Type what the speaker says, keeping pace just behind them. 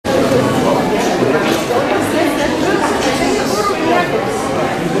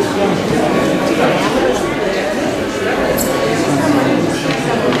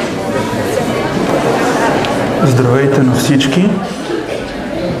Здравейте на всички!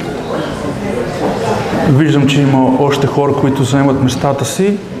 Виждам, че има още хора, които заемат местата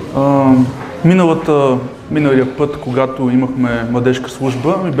си. Миналия път, когато имахме младежка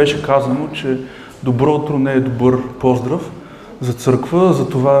служба, ми беше казано, че добро утро не е добър поздрав за църква,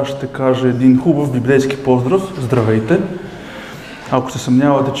 затова ще кажа един хубав библейски поздрав. Здравейте! Ако се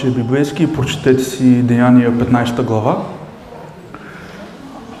съмнявате, че е библейски, прочетете си Деяния 15 глава.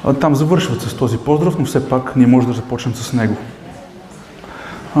 Там завършват с този поздрав, но все пак ние може да започнем с него.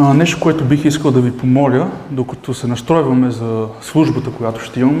 Нещо, което бих искал да ви помоля, докато се настройваме за службата, която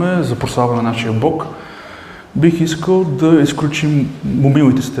ще имаме, за прослава на нашия Бог, бих искал да изключим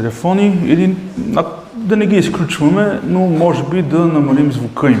мобилните си телефони или да не ги изключваме, но може би да намалим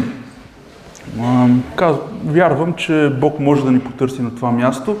звука им. Вярвам, че Бог може да ни потърси на това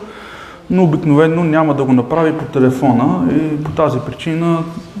място, но обикновено няма да го направи по телефона и по тази причина,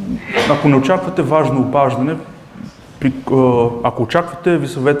 ако не очаквате важно обаждане, ако очаквате, ви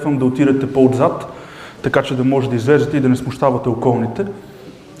съветвам да отидете по-отзад, така че да може да излезете и да не смущавате околните.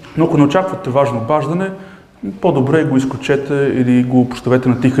 Но ако не очаквате важно обаждане, по-добре го изключете или го поставете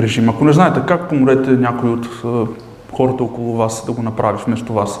на тих режим. Ако не знаете как, помолете някой от хората около вас да го направи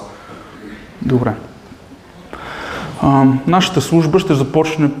вместо вас. Добре. Нашата служба ще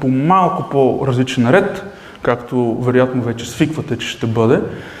започне по малко по-различен ред, както вероятно вече свиквате, че ще бъде.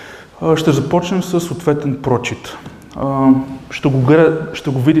 Ще започнем с ответен прочит. Ще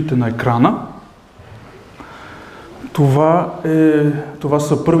го видите на екрана. Това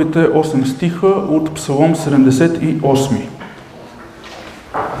са първите 8 стиха от Псалом 78.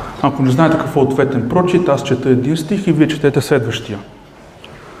 Ако не знаете какво е ответен прочит, аз чета един стих и вие четете следващия.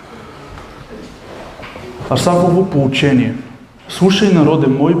 Асафово поучение. Слушай, народе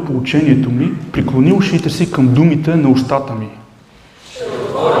мой, поучението ми, преклони ушите си към думите на устата ми. Ще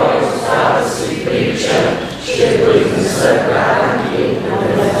отворя устата си притча, ще произнеса празни на.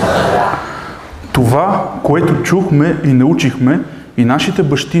 Това, което чухме и научихме, и нашите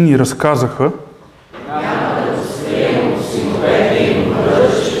бащи ни разказаха, няма да успеем от синовете им на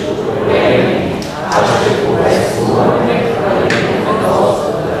бъдещето поколение, а ще повествуваме хвалението на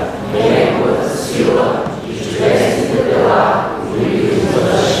Господа, неговата сила и чудесните дела, които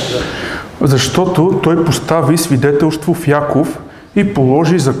извърши. Защото той постави свидетелство в Яков и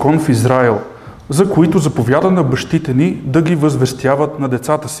положи закон в Израил, за които заповяда на бащите ни да ги възвестяват на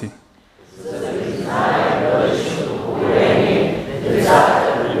децата си. За да ги знае бъдещото поколение, децата,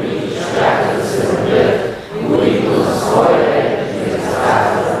 които щяха да се родят, които на своя ред не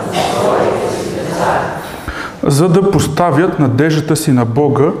разказват на своите си деца. За да поставят надеждата си на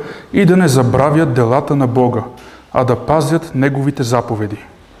Бога и да не забравят делата на Бога, а да пазят Неговите заповеди.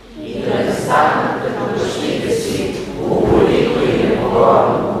 И да не станат като бащите си, упорито и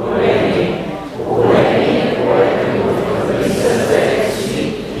непокорно поколение, което му отвърви сърцето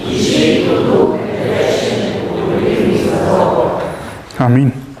си и чиито дух е вечен непоколебим за Бога.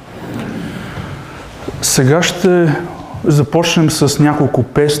 Амин. Сега ще започнем с няколко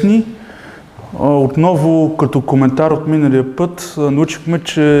песни. Отново, като коментар от миналия път, научихме,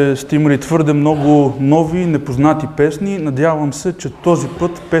 че сте имали твърде много нови, непознати песни. Надявам се, че този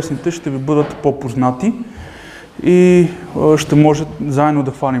път песните ще ви бъдат по-познати и ще може заедно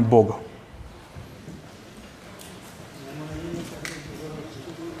да хвалим Бога.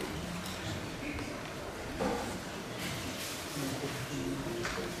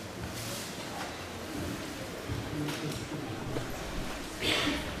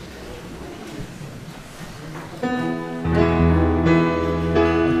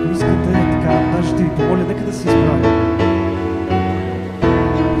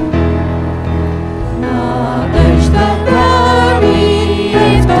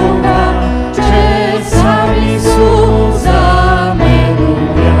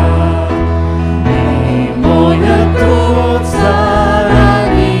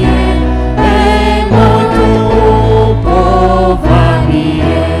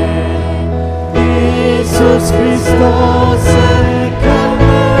 Христос е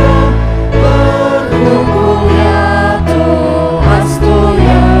камък, върху коя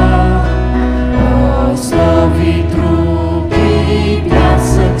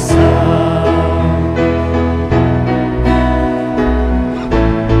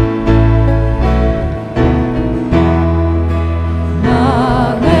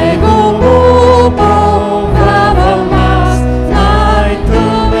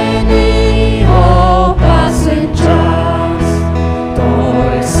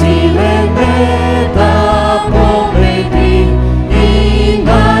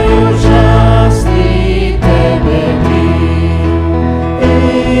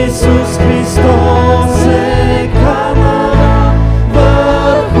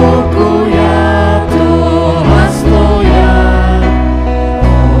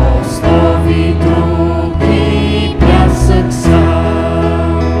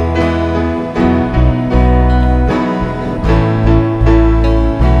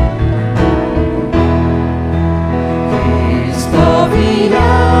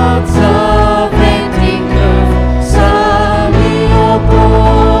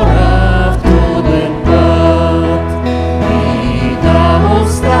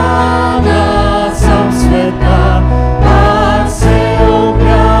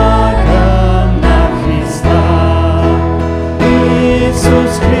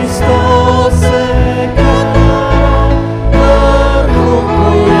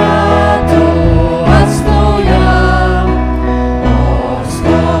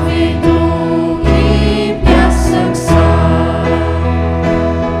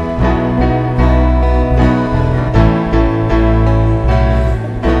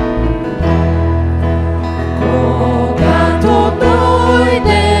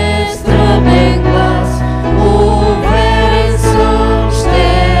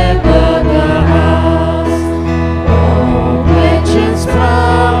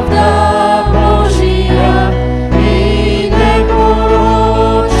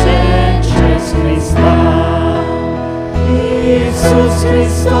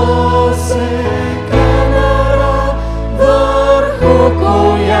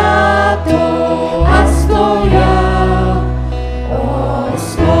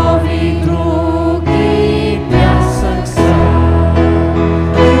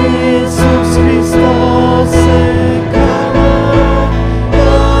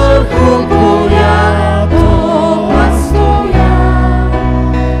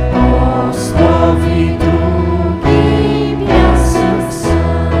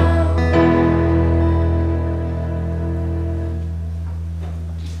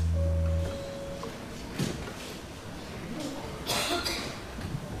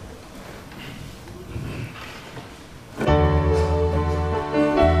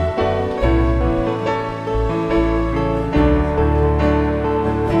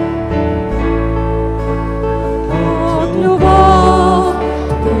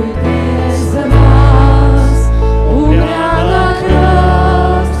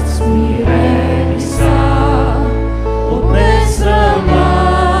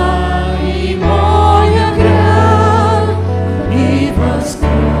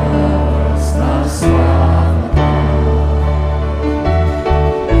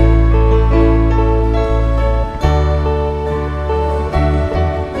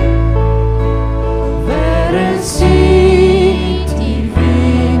си, ти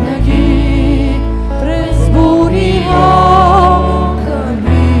винаги през бури огъни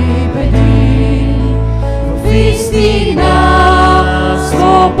беди. В истина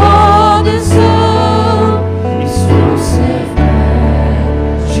свободен съм, Исусе, в мен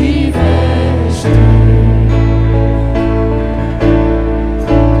живееш ти.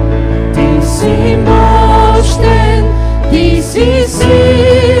 Ти си мощен, ти си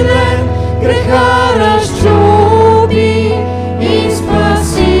силен, греха разчуби и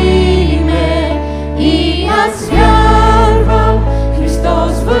спаси ме. И аз вярвам,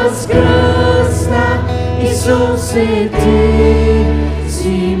 Христос възкръсна, Исусе, ти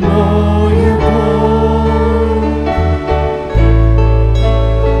си моя Бог.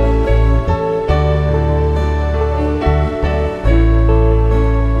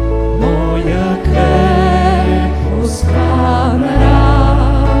 Моя крепост камера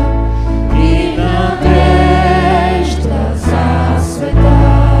и надежда за света.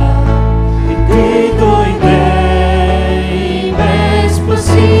 И ти дойде и ме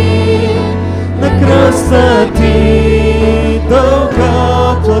спаси, на кръста ти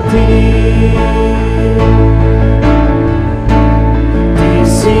дълга плати. Ти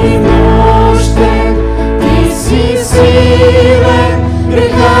си мощен, ти си силен,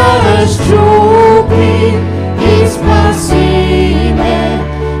 греха разчупи и спаси ме.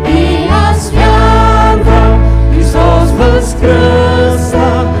 И аз вярвам, Христос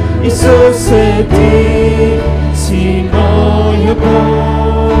възкръсна, Исусе, ти си моя Бог.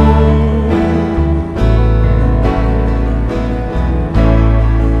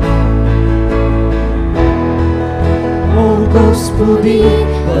 О, Господи,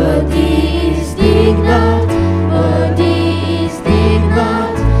 бъди издигнат, бъди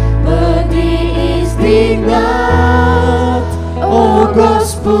издигнат, бъди издигнат. О,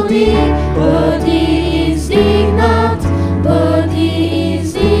 Господи, бъди издигнат, бъди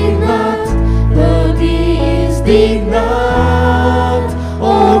издигнат, бъди издигнат.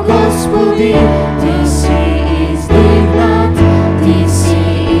 О, Господи, ти си издигнат, ти си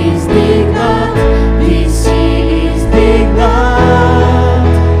издигнат, ти си издигнат.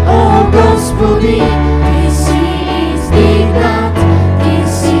 О, Господи, ти си издигнат, ти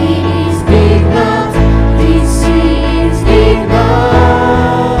си издигнат, ти си издигнат.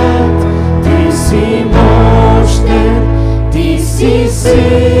 Ти си мощен, ти си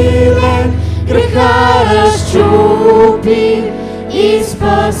силен, греха разчупи и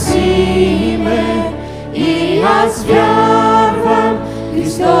спаси ме. И аз вярвам,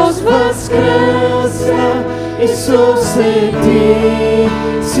 Христос възкръсна, Исусе, ти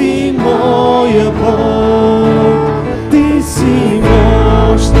си моя Бог. Ти си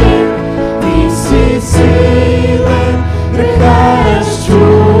мощен, ти си силен, греха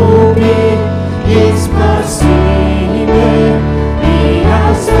разчупи и спаси ме. И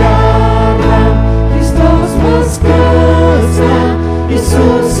аз вярвам, Христос възкръсна,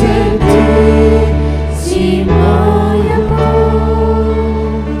 Исусе, ти си моя Бог.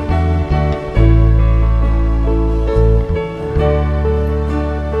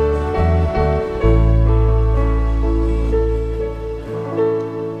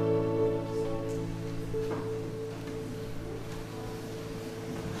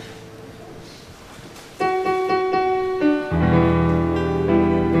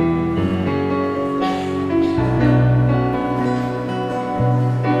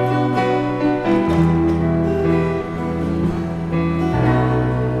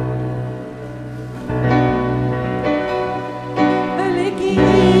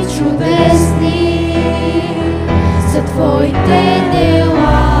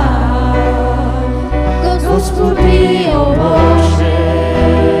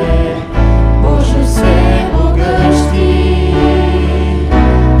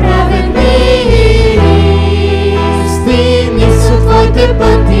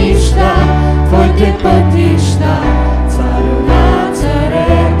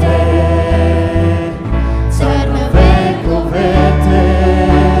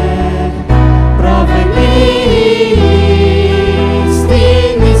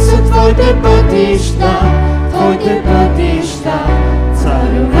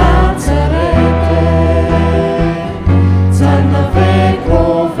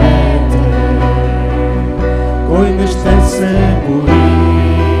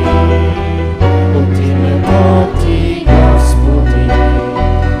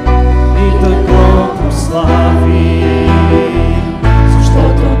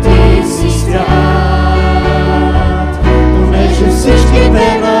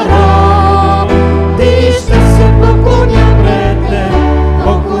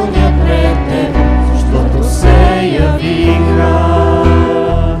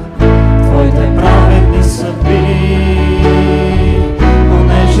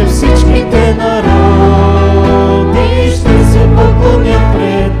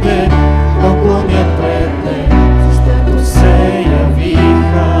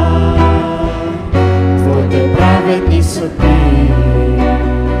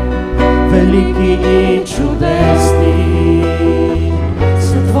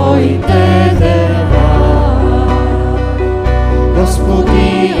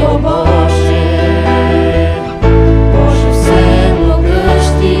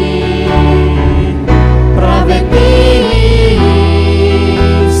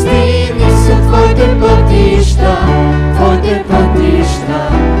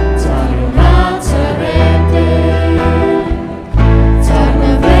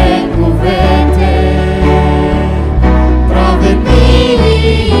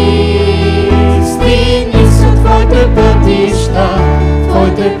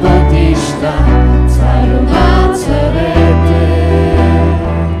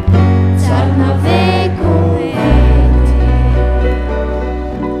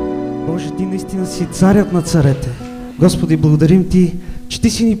 Ти наистина си царят на царете. Господи, благодарим Ти, че Ти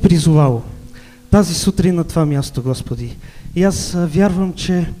си ни призовал тази сутрин на това място, Господи. И аз вярвам,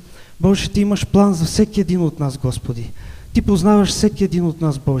 че Боже, Ти имаш план за всеки един от нас, Господи. Ти познаваш всеки един от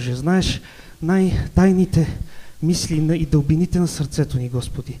нас, Боже. Знаеш най-тайните мисли и дълбините на сърцето ни,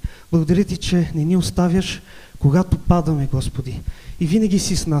 Господи. Благодаря Ти, че не ни оставяш, когато падаме, Господи. И винаги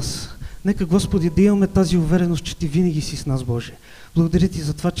си с нас. Нека, Господи, да имаме тази увереност, че Ти винаги си с нас, Боже. Благодаря Ти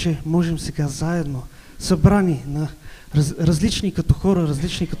за това, че можем сега заедно, събрани на различни като хора,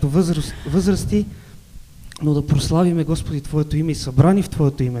 различни като възрасти, но да прославиме, Господи, Твоето име и събрани в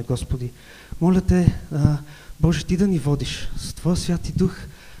Твоето име, Господи. Моля Те, Боже, Ти да ни водиш с Твоя Святи Дух,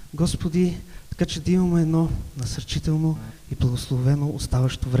 Господи, така че да имаме едно насърчително и благословено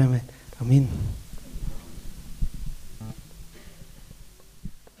оставащо време. Амин.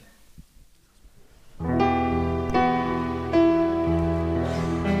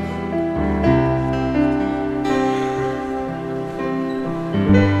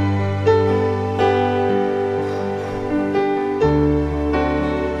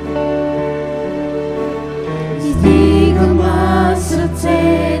 Издигам аз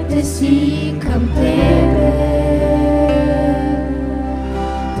ръцете си към Тебе,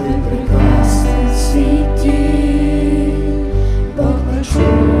 Той прекрасен си Ти, Бог на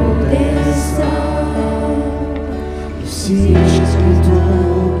чудеса, и всички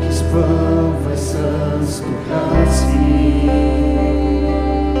тук изпълвай с духа си.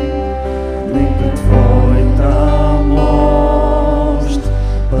 Нека Твоята мощ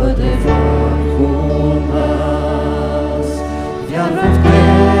бъде върху нас. Вярвам в Теб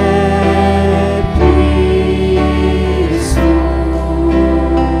и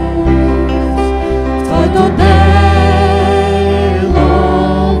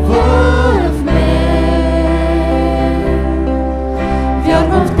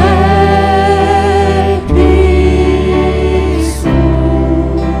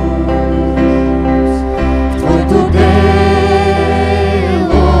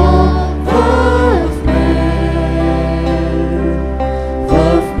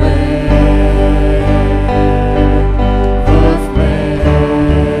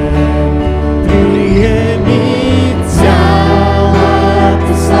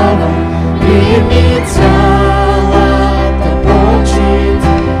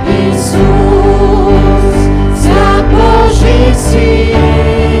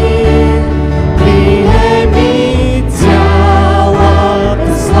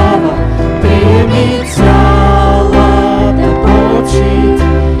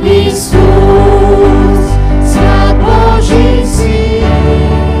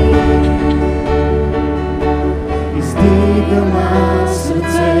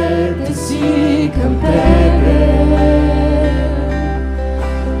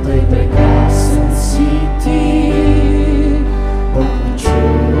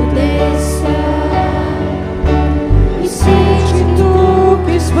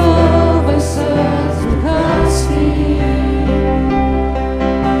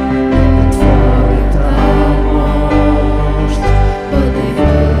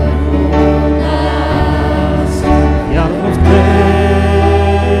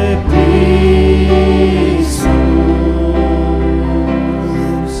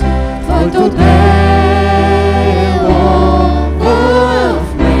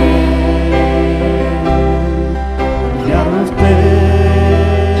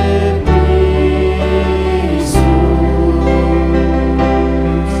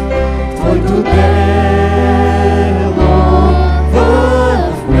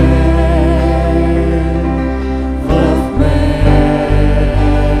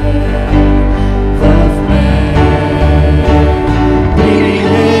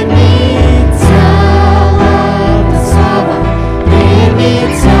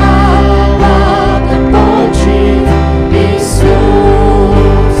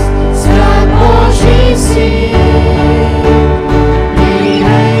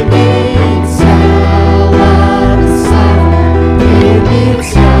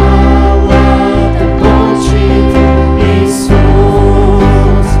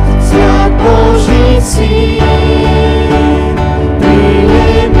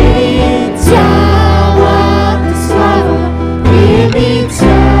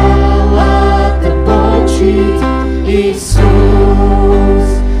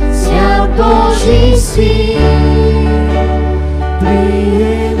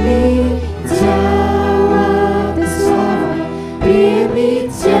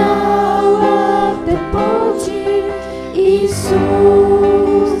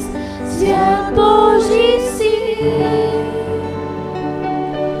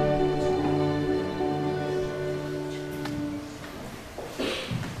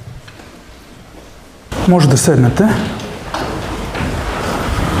Може да седнете.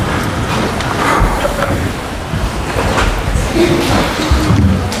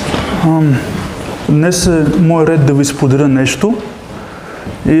 Днес е мой ред да ви споделя нещо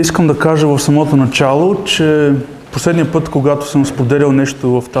и искам да кажа в самото начало, че последния път, когато съм споделял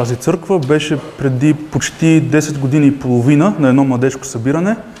нещо в тази църква, беше преди почти 10 години и половина на едно младежко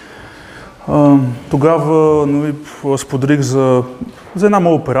събиране. Тогава споделих за една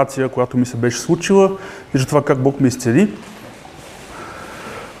моя операция, която ми се беше случила и за това как Бог ме изцели.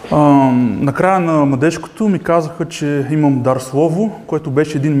 Накрая на младежкото ми казаха, че имам дар слово, което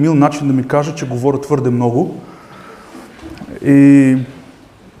беше един мил начин да ми кажа, че говоря твърде много. И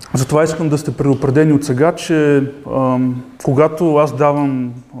затова искам да сте предупредени от сега, че когато аз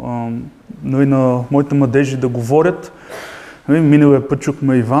давам на моите младежи да говорят, миналия път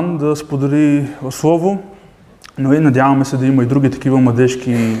чухме Иван да сподели слово, надяваме се да има и други такива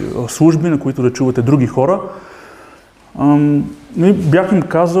младежки служби, на които да чувате други хора. Бях им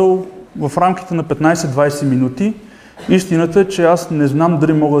казал в рамките на 15-20 минути. Истината е, че аз не знам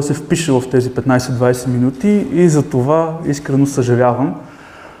дали мога да се впиша в тези 15-20 минути и за това искрено съжалявам,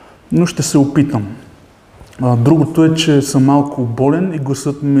 но ще се опитам. Другото е, че съм малко болен и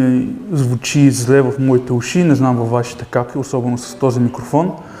гласът ми звучи зле в моите уши, не знам във вашите как е, особено с този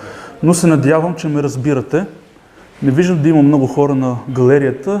микрофон, но се надявам, че ме разбирате. Не виждам да има много хора на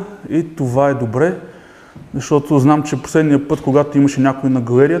галерията и това е добре, защото знам, че последния път, когато имаше някой на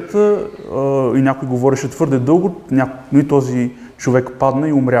галерията и някой говореше твърде дълго, и този човек падна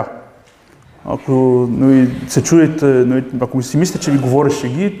и умря. Ако се чуете, ако си мислите, че ви говоря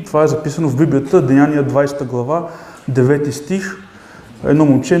шеги, това е записано в Библията, Деяния 20 глава, 9 стих. Едно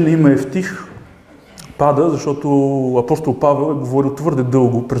момче на име Евтих пада, защото апостол Павел е говорил твърде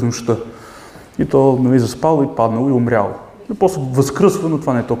дълго през нощта. И то заспал и паднал и умрял. И после възкръсва, но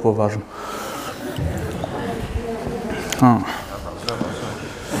това не е толкова важно.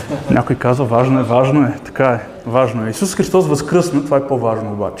 Някой казва, важно е, така е, важно е. Исус Христос възкръсна, това е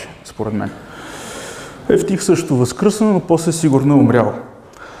по-важно обаче, според мен. Евтих също възкръсна, но после сигурно е умрял.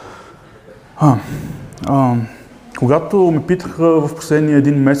 Когато ме питаха в последния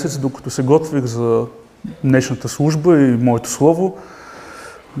един месец, докато се готвих за днешната служба и моето слово,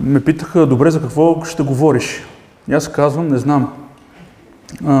 ме питаха, добре, за какво ще говориш? И аз казвам, не знам.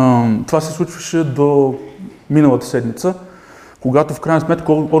 Това се случваше до миналата седмица, когато в крайна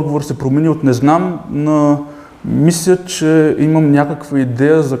сметка отговор се промени от не знам на мисля, че имам някаква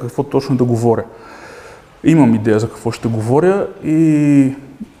идея за какво точно да говоря. Имам идея за какво ще говоря и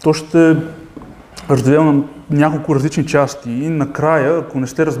то ще разделя на няколко различни части и накрая, ако не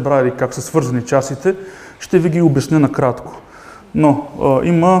сте разбрали как са свързани частите, ще ви ги обясня накратко. Но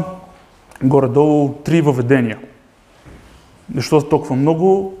има горе-долу 3 въведения. Защо толкова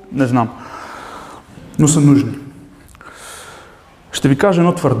много, не знам, но са нужни. Ще ви кажа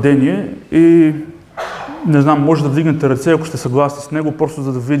едно твърдение и не знам, може да вдигнете ръце, ако сте съгласни с него, просто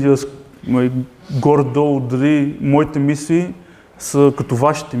за да видя горе-долу дали моите мисли са като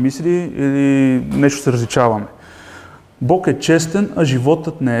вашите мисли или нещо се различаваме. Бог е честен, а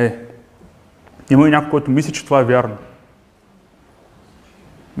животът не е. Има и някой, който мисли, че това е вярно.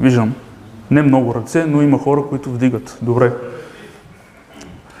 Виждам. Не много ръце, но има хора, които вдигат. Добре.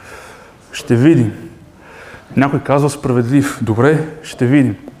 Ще видим. Някой казва справедлив. Добре, ще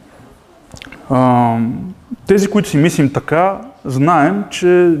видим. Тези, които си мислим така, знаем,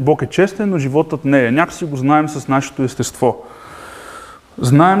 че Бог е честен, но животът не е. Някакси го знаем с нашето естество.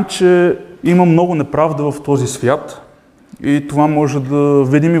 Знаем, че има много неправда в този свят и това може да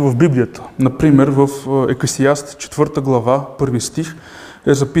видим и в Библията. Например, в Екклесиаст 4 глава, 1 стих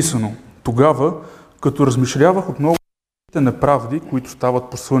е записано: тогава, като размишлявах отново неправди, които стават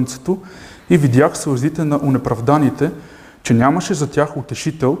по слънцето, и видях сълзите на онеправданите, че нямаше за тях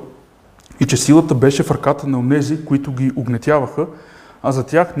утешител и че силата беше в ръката на онези, които ги угнетяваха, а за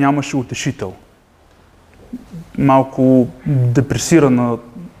тях нямаше утешител. Малко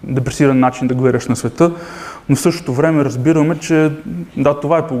депресиран начин да гледаш на света, но в същото време разбираме, че да,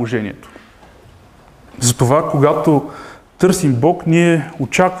 това е положението. Затова, когато търсим Бог, ние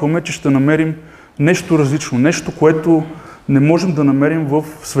очакваме, че ще намерим нещо различно, нещо, което не можем да намерим в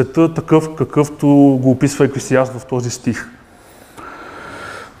света такъв, какъвто го описва Екклесиаст в този стих.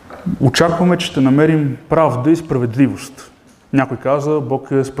 Очакваме, че ще намерим правда и справедливост. Някой каза,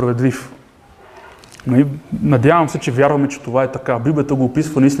 Бог е справедлив. Надявам се, че вярваме, че това е така. Библията го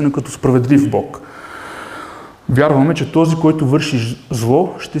описва наистина като справедлив Бог. Вярваме, че този, който върши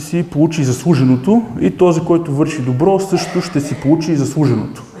зло, ще си получи заслуженото и този, който върши добро, също ще си получи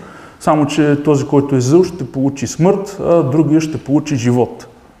заслуженото. Само, че този, който е зъл, ще получи смърт, а другия ще получи живот.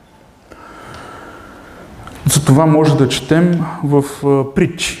 Това може да четем в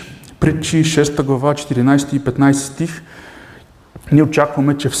Притчи. Притчи 6 глава, 14 и 15 стих. Ние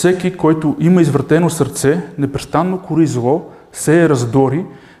очакваме, че всеки, който има извратено сърце, непрестанно кори зло, сее раздори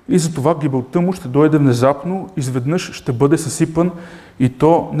и затова гибелта му ще дойде внезапно, изведнъж ще бъде съсипан и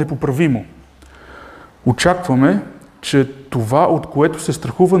то непоправимо. Очакваме, че това, от което се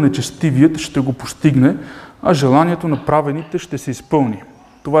страхува нечестивият, ще го постигне, а желанието на правените ще се изпълни.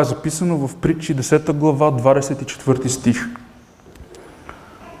 Това е записано в Притчи 10 глава, 24 стих.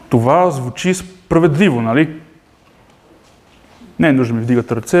 Това звучи справедливо, нали? Не е нужно ми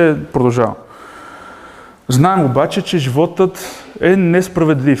вдигате ръце, продължавам. Знаем обаче, че животът е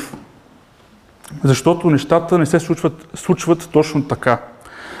несправедлив, защото нещата не се случват точно така.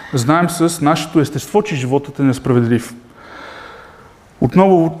 Знаем с нашето естество, че животът е несправедлив.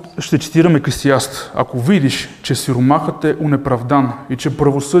 Отново ще цитираме Екклесиаст. Ако видиш, че сиромахът е унеправдан и че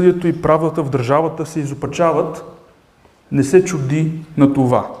правосъдието и правдата в държавата се изопачават, не се чуди на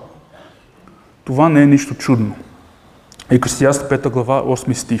това. Това не е нищо чудно. Екклесиаст 5 глава,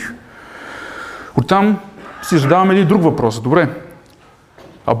 8 стих. Оттам си задаваме един друг въпрос. Добре,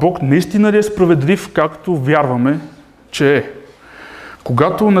 а Бог наистина ли е справедлив, както вярваме, че е?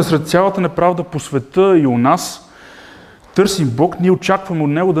 Когато насред цялата неправда по света и у нас търсим Бог, ние очакваме от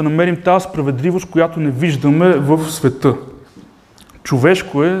Него да намерим тази справедливост, която не виждаме в света.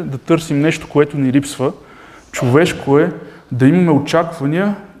 Човешко е да търсим нещо, което ни липсва. Човешко е да имаме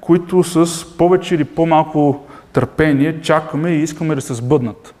очаквания, които с повече или по-малко търпение чакаме и искаме да се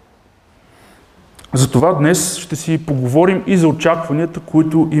сбъднат. Затова днес ще си поговорим и за очакванията,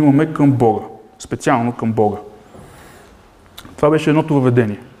 които имаме към Бога. Специално към Бога. Това беше едното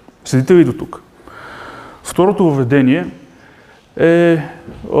въведение. Следите ли до тук? Второто въведение е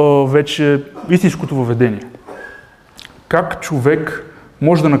вече истинското въведение. Как човек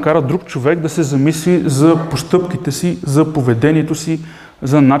може да накара друг човек да се замисли за постъпките си, за поведението си,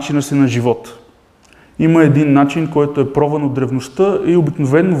 за начина си на живот. Има един начин, който е пробван от древността и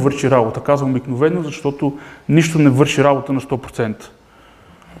обикновено върши работа. Казвам обикновено, защото нищо не върши работа на 100%.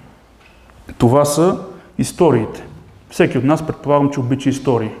 Това са историите. Всеки от нас предполагам, че обича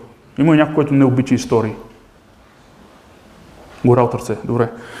истории. Има и някой, който не обича истории. Гора от ръце. Добре.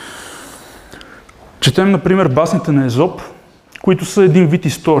 Четем, например, басните на Езоп, които са един вид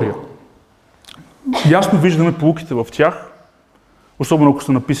история. Ясно виждаме поуките в тях, особено ако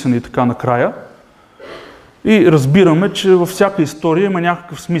са написани така накрая. И разбираме, че във всяка история има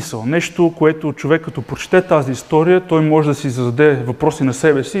някакъв смисъл. Нещо, което човек като прочете тази история, той може да си зададе въпроси на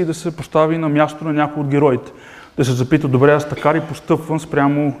себе си и да се постави на място на някой от героите. Да се запита, добре, аз така ли постъпвам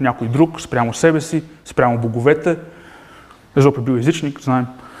спрямо някой друг, спрямо себе си, спрямо боговете. Езоп е бил езичник, знаем.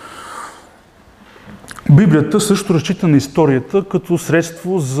 Библията също разчита на историята като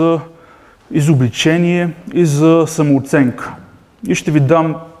средство за изобличение и за самооценка. И ще ви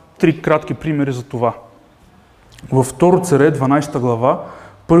дам 3 кратки примери за това. Във 2 Царе, 12 глава,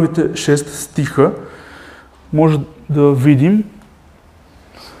 първите 6 стиха, може да видим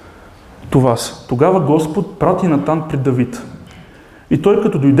това са. Тогава Господ прати Натан при Давид. И той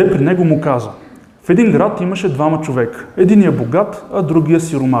като дойде при него му каза: в един град имаше 2 човека. Единият богат, а другия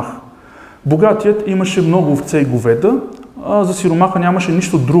сиромах. Богатият имаше много овце и говеда, а за сиромаха нямаше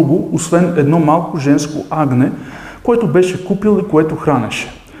нищо друго, освен едно малко женско агне, което беше купил и което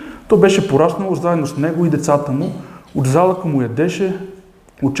хранеше. То беше пораснало заедно с него и децата му, от залъка му ядеше,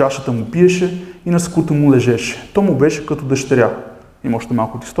 от чашата му пиеше и на скута му лежеше. То му беше като дъщеря. Има още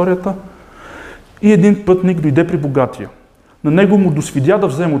малко от историята. И един пътник дойде при богатия. На него му досвидя да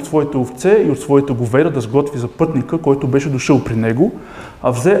вземе от своите овце и от своите говеда да сготви за пътника, който беше дошъл при него,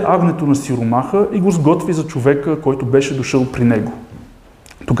 а взе агнето на сиромаха и го сготви за човека, който беше дошъл при него.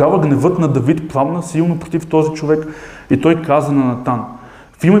 Тогава гневът на Давид пламна силно против този човек и той каза на Натан: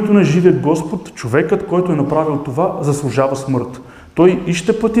 в името на живия Господ, човекът, който е направил това, заслужава смърт. Той и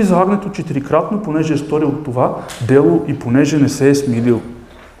ще плати за агнето 4-кратно, понеже е сторил това дело и понеже не се е смилил.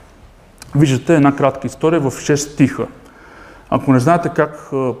 Виждате една кратка история в 6 стиха. Ако не знаете как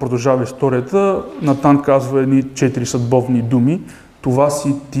продължава историята, Натан казва едни 4 съдбовни думи: това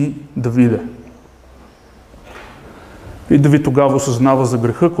си ти, Давиде. И Давид тогава осъзнава за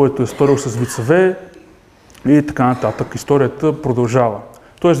греха, който е сторил с вицеве и така нататък. Историята продължава.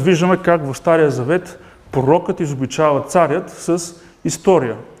 Тоест виждаме как в Стария Завет пророкът изобличава царят с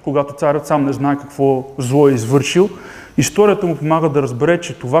история. Когато царят сам не знае какво зло е извършил, историята му помага да разбере,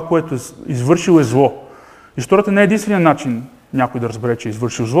 че това, което е извършил, е зло. Историята не е единственият начин някой да разбере, че е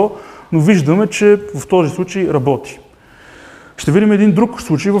извършил зло, но виждаме, че в този случай работи. Ще видим един друг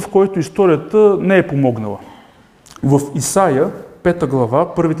случай, в който историята не е помогнала. В Исаия, 5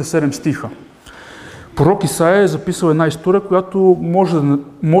 глава, първите 7 стиха. Пророк Исаия е записал една история, която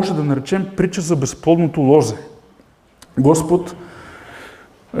може да наречем притча за безплодното лозе. Господ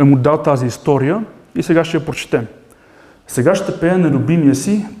е му дал тази история и сега ще я прочетем. Сега ще пея на любимия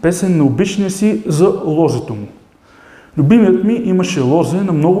си, песен на обичния си за лозето му. Любимият ми имаше лозе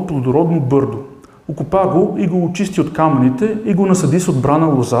на много плодородно бърдо. Окопа го и го очисти от камъните и го насади с отбрана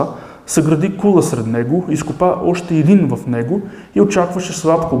лоза, съгради кула сред него, изкопа още един в него и очакваше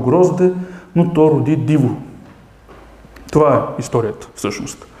сладко грозде, но то роди диво. Това е историята,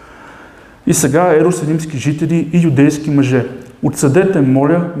 всъщност. И сега, ерусалимски жители и юдейски мъже, отсъдете,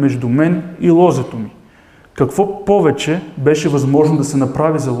 моля, между мен и лозето ми. Какво повече беше възможно да се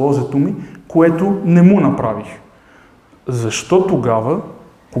направи за лозето ми, което не му направих? Защо тогава,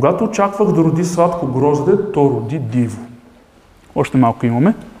 когато очаквах да роди сладко грозде, то роди диво? Още малко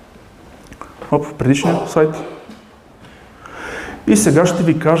имаме. Предишния сайт. И сега ще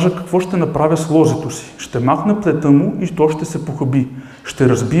ви кажа какво ще направя с лозето си. Ще махна плета му и то ще се похаби. Ще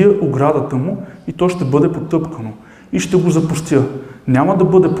разбия оградата му и то ще бъде потъпкано. И ще го запустя. Няма да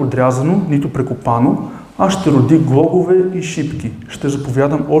бъде подрязано, нито прекопано, а ще роди глогове и шипки. Ще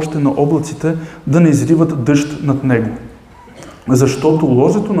заповядам още на облаците да не изриват дъжд над него. Защото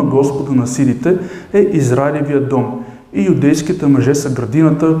лозето на Господа на силите е Израилевия дом и юдейските мъже са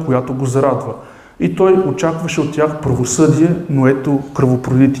градината, която го зарадва. И той очакваше от тях правосъдие, но ето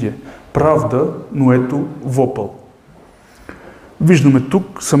кръвопролитие, правда, но ето вопъл. Виждаме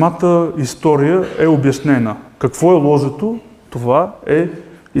тук, самата история е обяснена. Какво е лозето? Това е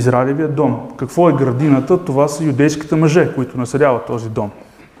Израилевия дом. Какво е градината? Това са юдейските мъже, които населяват този дом.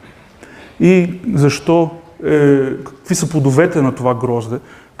 И защо какви са плодовете на това грозде?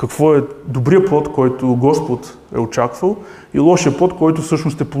 Какво е добрият плод, който Господ е очаквал и лошият плод, който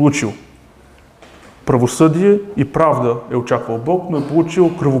всъщност е получил? Правосъдие и правда е очаквал Бог, но е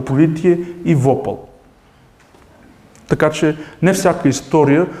получил кръвопролитие и вопъл. Така че не всяка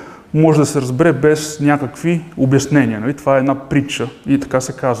история може да се разбере без някакви обяснения. Нали? Това е една притча и така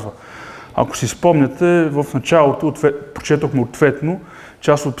се казва. Ако си спомняте, в началото прочетохме ответно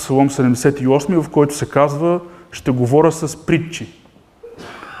част от Псалом 78, в който се казва «Ще говоря с притчи».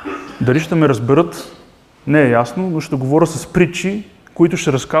 Дали ще ме разберат, не е ясно, но ще говоря с притчи, които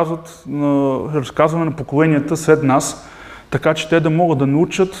ще разказваме на поколенията след нас, така че те да могат да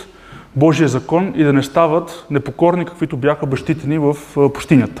научат Божия закон и да не стават непокорни, каквито бяха бащите ни в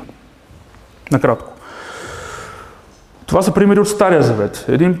пустинята. Накратко. Това са примери от Стария завет.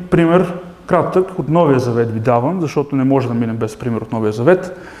 Един пример кратък от Новия завет ви давам, защото не може да минем без пример от Новия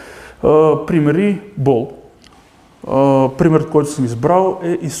завет. Примери Бол. Примерът, който съм избрал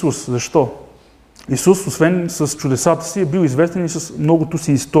е Исус. Защо? Исус, освен с чудесата си, е бил известен и с многото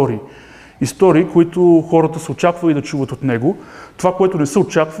си истории. Истории, които хората са очаквали да чуват от него. Това, което не са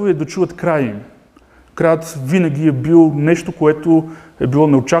очаквали, е да чуват края им. Краят винаги е бил нещо, което е било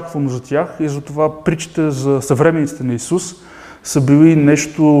неочаквано за тях и затова притчите за съвременниците на Исус са били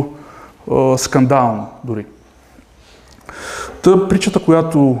нещо скандално дори. Притчата,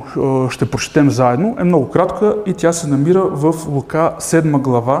 която ще прочетем заедно, е много кратка и тя се намира в Лука 7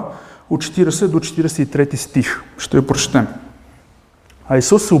 глава от 40 до 43 стих. Ще я прочетем. А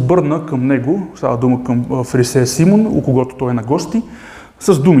Исус се обърна към него, става дума към фарисея Симон, у когото той е на гости,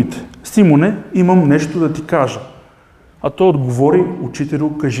 с думите: Симоне, имам нещо да ти кажа. А той отговори: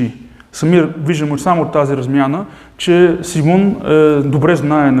 Учителю, кажи. Виждаме само от тази размяна, че Симон добре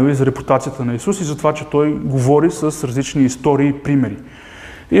знае за репутацията на Исус и за това, че той говори с различни истории и примери.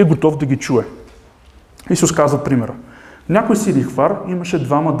 И е готов да ги чуе. Исус казва примера. Някой си лихвар имаше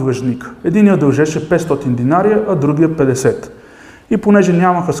двама длъжника. Единият дължеше 500 динария, а другия 50. И понеже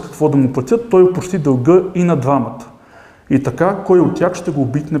нямаха с какво да му платят, той опрости дълга и на двамата. И така, кой от тях ще го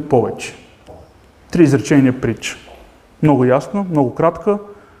обикне повече? 3 изречения притча. Много ясно, много кратка.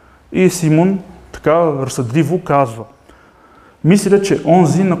 И Симон така разсъдливо казва: мисля, че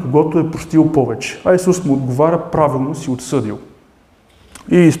онзи, на когото е простил повече. А Исус му отговаря: правилно си отсъдил.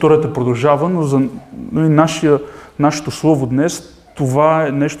 И историята продължава, но за нашето слово днес това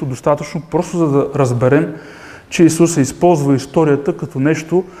е нещо достатъчно, просто за да разберем, че Исус е използвал историята като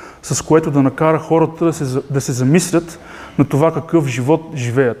нещо, с което да накара хората да се замислят на това какъв живот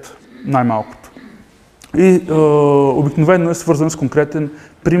живеят, най-малкото. И обикновено е свързан с конкретен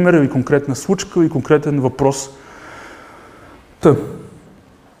пример или конкретна случка или конкретен въпрос. До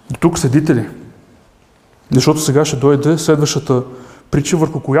тук седите ли? Защото сега ще дойде следващата притча,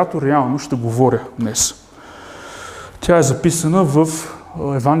 върху която реално ще говоря днес. Тя е записана в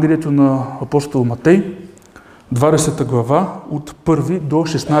Евангелието на апостол Матей, 20 глава, от 1 до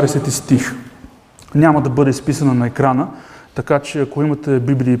 16 стих. Няма да бъде изписана на екрана, Така че ако имате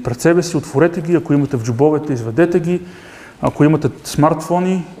Библии пред себе си, отворете ги, ако имате в джобовете, изведете ги. Ако имате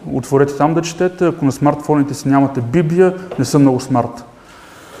смартфони, отворете там да четете. Ако на смартфоните си нямате Библия, не са много смарт.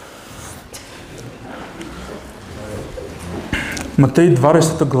 Матей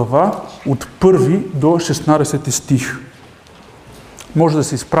 20 глава, от 1 до 16 стих. Може да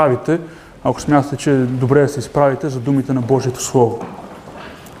се изправите, ако смятате, че е добре да се изправите за думите на Божието Слово.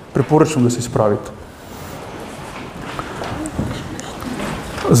 Препоръчвам да се изправите.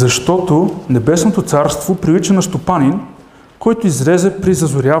 Защото Небесното царство прилича на стопанин, който изрезе при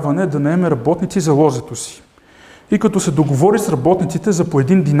зазоряване да наеме работници за лозето си. И като се договори с работниците за по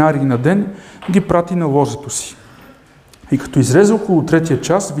 1 динарий на ден, ги прати на лозето си. И като изрезе около 3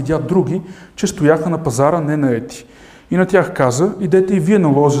 час, видя други, че стояха на пазара ненаети. И на тях каза: идете и вие на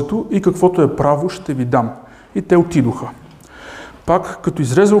лозето, и каквото е право, ще ви дам. И те отидоха. Пак, като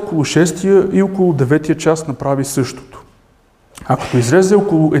изрезе около 6 и около 9 час, направи същото. А като изрезе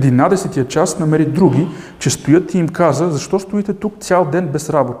около 11 час, намери други, че стоят, и им каза: защо стоите тук цял ден без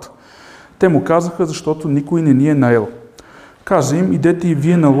работа? Те му казаха: защото никой не ни е наел. Каза им: идете и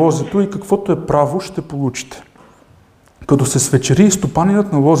вие на лозето, и каквото е право, ще получите. Като се свечери,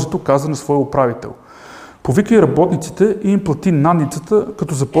 стопанинът на лозето каза на своя управител: повикай работниците и им плати надницата,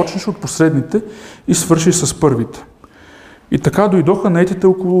 като започнеш от последните и свършиш с първите. И така дойдоха наетите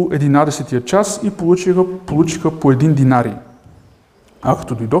около 11 час и получиха по 1 динарий. А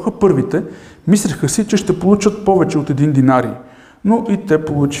като дойдоха първите, мислеха си, че ще получат повече от 1 динарий, но и те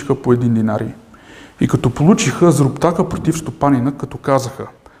получиха по 1 динарий. И като получиха, зароптаха против стопанина, като казаха: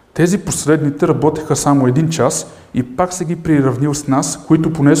 тези последните работеха само 1 час и пак се ги приравнил с нас,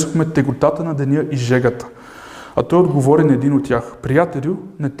 които понесохме теготата на деня и жегата. А той отговори на един от тях: приятелю,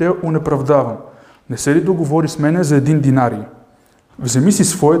 не те унеправдавам. Не се ли договори с мене за 1 динарий? Вземи си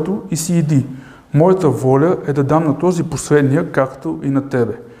своето и си иди. Моята воля е да дам на този последния, както и на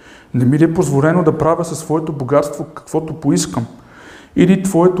тебе. Не ми ли е позволено да правя със своето богатство каквото поискам? Или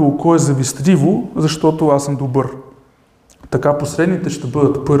твоето око е завистливо, защото аз съм добър? Така последните ще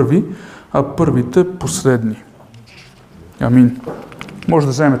бъдат първи, а първите последни. Амин. Може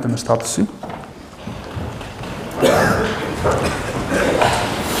да вземете местата си.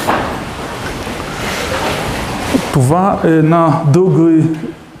 Това е една дълга и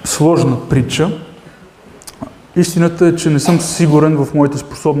сложна притча. Истината е, че не съм сигурен в моите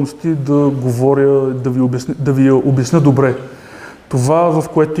способности да говоря, да ви обясня добре. Това, в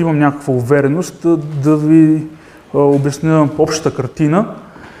което имам някаква увереност, да ви обясня общата картина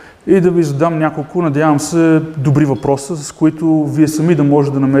и да ви задам няколко, надявам се, добри въпроса, с които вие сами да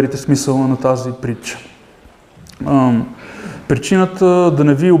можете да намерите смисъла на тази притча. Причината да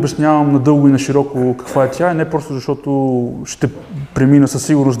не ви обяснявам надълго и на широко каква е тя, е не просто защото ще премина със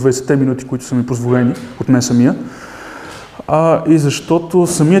сигурност 20 минути, които са ми позволени от мен самия, а и защото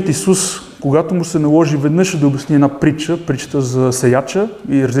самият Исус, когато му се наложи веднъж да обясни една притча, притчата за сеяча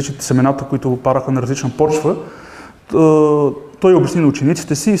и различните семената, които параха на различна почва, той обясни на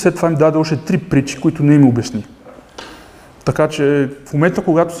учениците си и след това им даде още 3 притчи, които не им обясни. Така че в момента,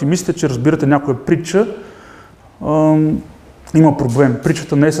 когато си мислите, че разбирате някоя притча, има проблем.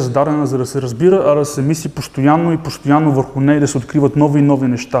 Притчата не е създадена за да се разбира, а да се мисли постоянно и постоянно върху нея и да се откриват нови и нови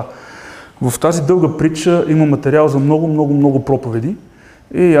неща. В тази дълга притча има материал за много проповеди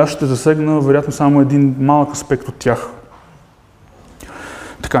и аз ще засегна вероятно само един малък аспект от тях.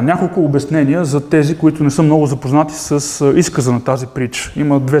 Така, няколко обяснения за тези, които не са много запознати с изказа на тази притча.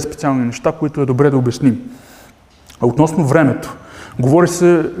 Има 2 специални неща, които е добре да обясним. Относно времето.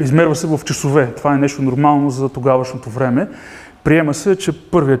 Измерва се в часове. Това е нещо нормално за тогавашното време. Приема се, че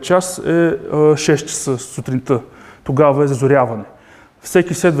първият час е 6 часа сутринта. Тогава е зазоряване.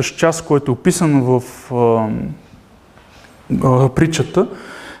 Всеки следващ час, който е описан в притчата,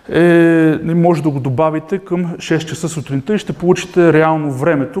 може да го добавите към 6 часа сутринта и ще получите реално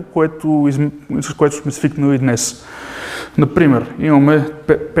времето, с което сме свикнали днес. Например, имаме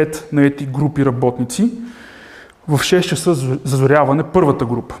 5 наети групи работници. В 6 часа зазоряване първата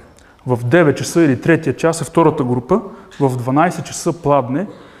група. В 9 часа или 3 час е втората група. В 12 часа пладне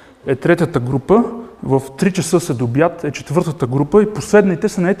е третата група. В 3 часа следобед е четвъртата група и последните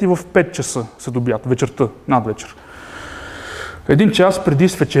са наети в 5 часа следобед, вечерта, надвечер. 1 час преди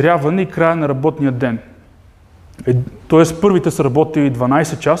свечеряване и края на работния ден. Тоест първите са работили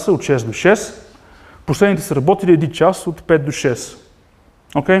 12 часа от 6 до 6, последните са работили 1 час от 5 до 6.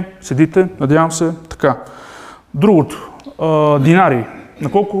 Окей? Седите, надявам се, така. Другото, динарий.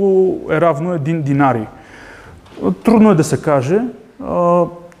 На колко е равно 1 динарий? Трудно е да се каже.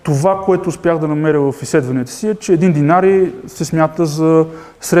 Това, което успях да намеря в изследванията си, е, че 1 динарий се смята за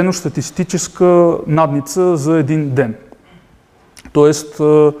средностатистическа надница за 1 ден. Тоест,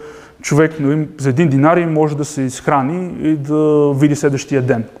 човек за 1 динарий може да се изхрани и да види следващия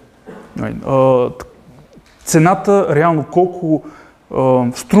ден. Цената, реално колко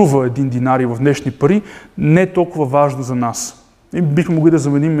струва 1 динарий в днешни пари, не е толкова важно за нас. И бихме могли да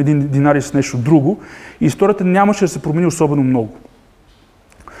заменим 1 динарий с нещо друго и историята нямаше да се промени особено много.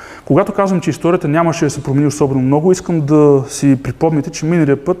 Когато казвам, че историята нямаше да се промени особено много, искам да си припомните, че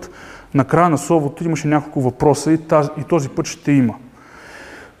миналия път на края на словото имаше няколко въпроса и този път ще има.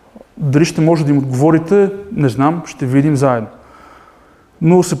 Дали ще може да им отговорите, не знам, ще видим заедно.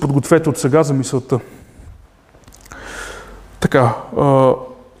 Но се подгответе от сега за мисълта. Така,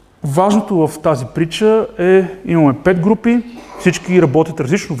 важното в тази притча е, имаме 5 групи, всички работят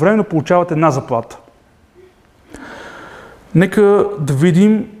различно време, но получават една заплата. Нека да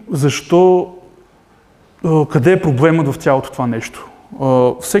видим защо, къде е проблемът в цялото това нещо.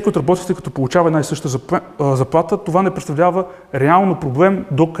 Всеки от работниците, като получава една и съща заплата, това не представлява реално проблем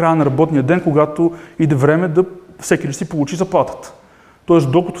до края на работния ден, когато иде време да всеки да си получи заплатата.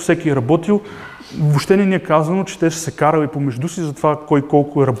 Тоест, докато всеки е работил, въобще не ни е казано, че те са се карали помежду си за това кой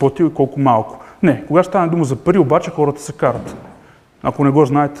колко е работил и колко малко. Не, когато стане дума за пари, обаче хората се карат. Ако не го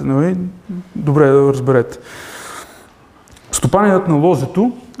знаете, добре да разберете. Стопанинът на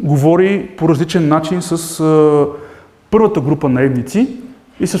лозето говори по различен начин с първата група наемници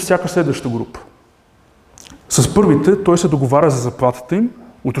и с всяка следваща група. С първите той се договаря за заплатата им,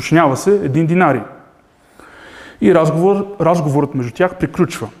 уточнява се 1 динарий. И разговорът между тях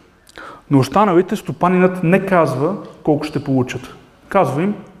приключва. Но останалите стопанинът не казва колко ще получат. Казва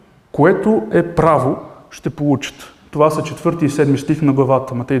им, което е право ще получат. Това са 4 и 7 стих на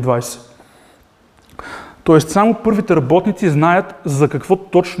главата, Матей 20. Тоест само първите работници знаят за какво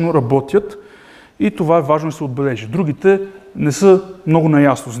точно работят и това е важно да се отбележи. Другите не са много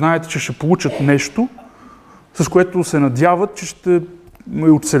наясно. Знаят, че ще получат нещо, с което се надяват, че ще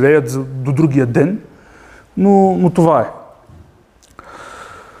оцелеят до другия ден, но това е.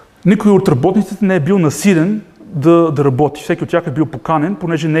 Никой от работниците не е бил насилен да работи. Всеки от тях е бил поканен,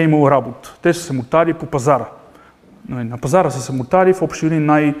 понеже не е имал работа. Те са се мотали по пазара. На пазара са се мотали в общи линии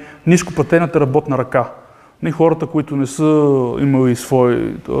най-ниско платената работна ръка. Не хората, които не са имали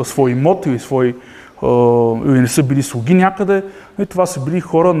свой имот или не са били слуги някъде, това са били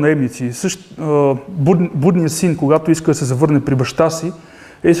хора наемници. Будният син, когато иска да се завърне при баща си,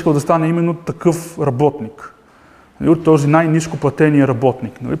 е искал да стане именно такъв работник. Този най-ниско платения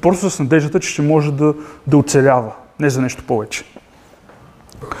работник. Просто с надеждата, че ще може да оцелява. Не за нещо повече.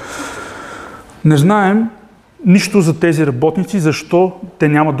 Не знаем нищо за тези работници, защо те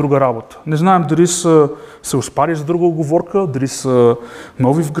нямат друга работа. Не знаем дали са се успали за друга уговорка, дали са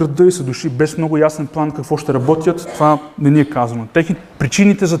нови в града и са дошли без много ясен план какво ще работят. Това не ни е казано.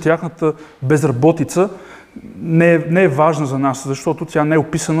 Причините за тяхната безработица не е важна за нас, защото тя не е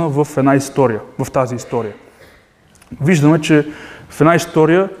описана в една история, в тази история. Виждаме, че в една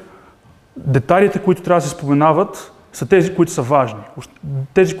история детайлите, които трябва да се споменават, са тези, които са важни.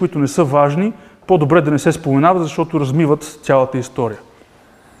 Тези, които не са важни, по-добре да не се споменават, защото размиват цялата история.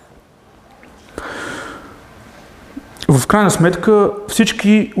 В крайна сметка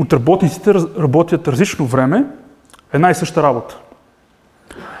всички от работниците работят различно време, една и съща работа.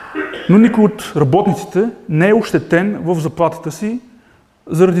 Но никой от работниците не е ощетен в заплатата си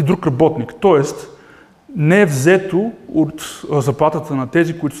заради друг работник. Тоест, не е взето от заплатата на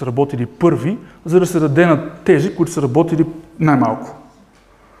тези, които са работили първи, за да се даде на тези, които са работили най-малко.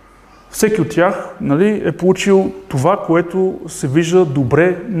 Всеки от тях е получил това, което се вижда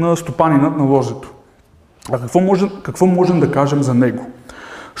добре на стопанинът на лозето. А какво можем да кажем за него?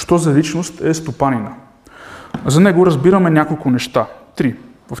 Що за личност е стопанина? За него разбираме няколко неща. 3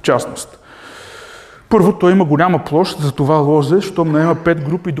 в частност. Първо, той има голяма площ за това лозе, щом наема 5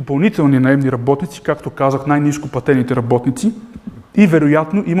 групи допълнителни наемни работници, както казах, най-ниско платените работници, и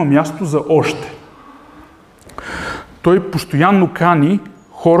вероятно има място за още. Той постоянно кани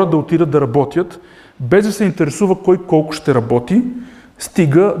хора да отидат да работят, без да се интересува кой колко ще работи,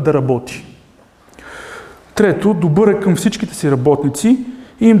 стига да работи. Трето, добър е към всичките си работници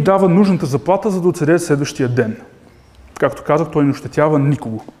и им дава нужната заплата, за да оцелеят следващия ден. Както казах, той не ощетява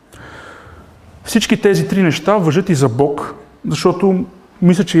никого. Всички тези 3 неща важат и за Бог, защото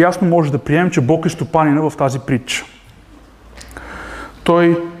мисля, че ясно може да приемем, че Бог е стопанина в тази притча.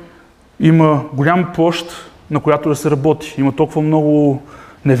 Той има голям площ, на която да се работи. Има толкова много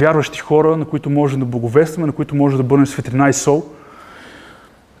невярващи хора, на които може да благовестваме, на които може да бъдем светлина и сол.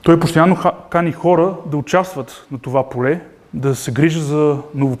 Той постоянно кани хора да участват на това поле, да се грижат за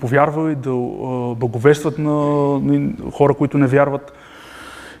новоповярвали, да благовестват на хора, които не вярват.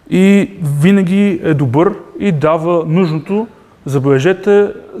 И винаги е добър и дава нужното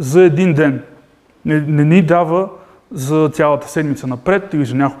забележете, за един ден. Не ни дава за цялата седмица напред, или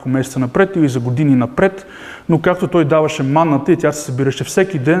за няколко месеца напред, или за години напред, но както той даваше манната и тя се събираше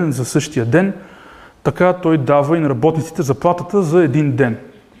всеки ден за същия ден, така той дава и на работниците заплатата за един ден.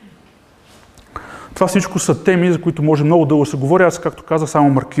 Това всичко са теми, за които може много дълго да се говори, аз, както казах, само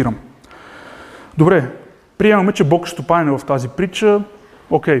маркирам. Добре, приемаме, че Бог е стопанин в тази притча.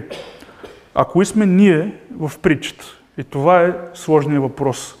 Окей. А кои сме ние в притчата? И това е сложният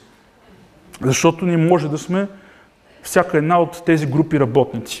въпрос. Защото ние може да сме всяка една от тези групи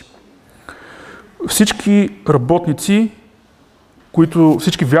работници. Всички работници,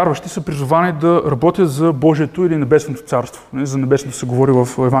 всички вярващи са призовани да работят за Божието или Небесното царство. За Небесното се говори в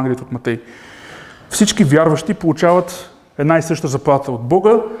Евангелието от Матей. Всички вярващи получават една и съща заплата от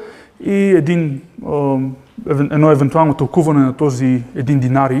Бога и едно евентуално тълкуване на този един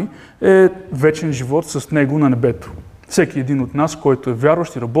динарий е вечен живот с него на небето. Всеки един от нас, който е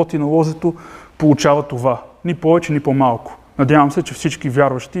вярващ и работи на лозето, получава това. Ни повече, ни по-малко. Надявам се, че всички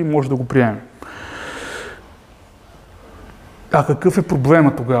вярващи може да го приемем. А какъв е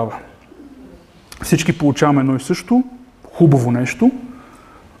проблема тогава? Всички получаваме едно и също, хубаво нещо.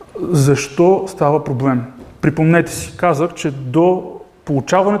 Защо става проблем? Припомнете си, казах, че до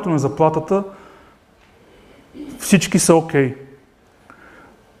получаването на заплатата всички са окей.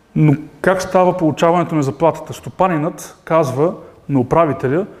 Но как става получаването на заплатата? Стопанинът казва на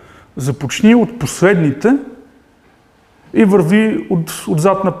управителя: започни от последните и върви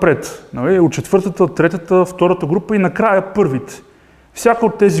отзад напред. От четвъртата, третата, втората група и накрая първите. Всяка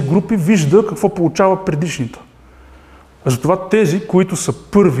от тези групи вижда какво получава предишните. Затова тези, които са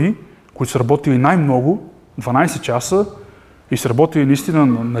първи, които са работили най-много, 12 часа, и са работили наистина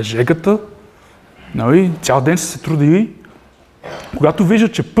на жегата, цял ден са се трудили, когато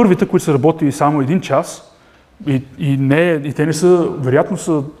виждат, че първите, които са работили само 1 час, и те не са, вероятно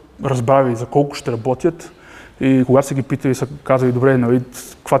са разбрали за колко ще работят, и когато са ги питали, са казали: добре,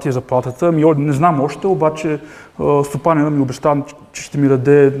 каква ти е заплатата? Не знам още, обаче стопанина ми обещава, че ще ми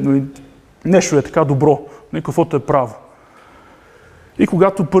даде нещо е така добро, каквото е право. И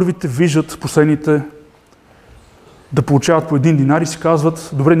когато първите виждат последните да получават по 1 динар и си казват: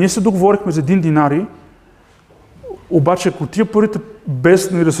 добре, ние се договорихме за 1 динарий, обаче ако тия първите без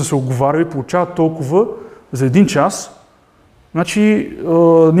да са се оговаряли получават толкова за 1 час, значи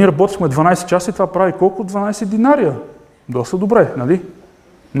ние работихме 12 часа и това прави колко? 12 динария. Доста добре, нали?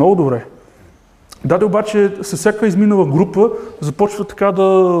 Много добре. Даде обаче със всяка изминала група започва така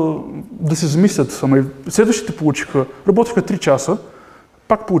да се замислят. Ама и следващите работиха 3 часа,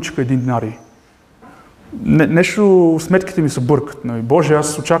 пак получиха 1 динарий. Нещо, сметките ми се бъркат. Нали? Боже,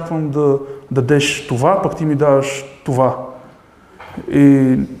 аз очаквам да дадеш това, пък ти ми даваш това.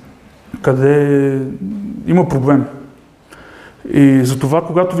 И къде има проблем. И затова,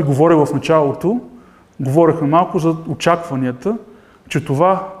 когато ви говоря в началото, говорихме малко за очакванията, че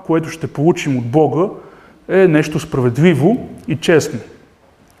това, което ще получим от Бога, е нещо справедливо и честно.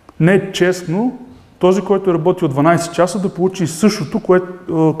 Не е честно този, който е работил 12 часа, да получи същото,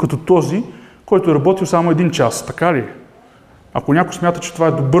 като този, който е работил само 1 час. Така ли? Ако някой смята, че това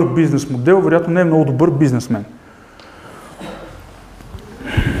е добър бизнес модел, вероятно не е много добър бизнесмен.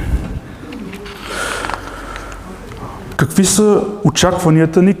 Какви са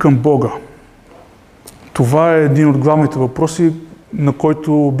очакванията ни към Бога? Това е един от главните въпроси, на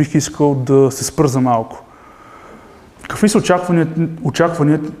който бих искал да се спра за малко. Какви са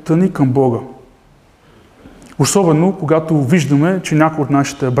очакванията ни към Бога? Особено, когато виждаме, че някой от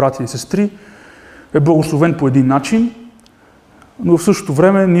нашите брати и сестри е благословен по един начин, но в същото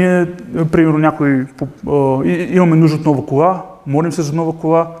време ние, примерно, имаме нужда от нова кола, молим се за нова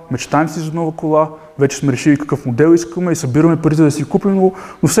кола, мечтаем си за нова кола, вече сме решили какъв модел искаме и събираме парите да си купим,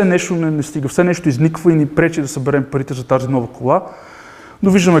 но все нещо не стига, все нещо изниква и ни пречи да съберем парите за тази нова кола.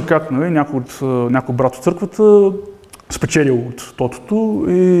 Но виждаме как някой брат от църквата спечелил от тотото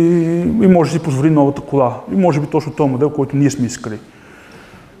и може да си позволи новата кола. И може би точно този модел, който ние сме искали.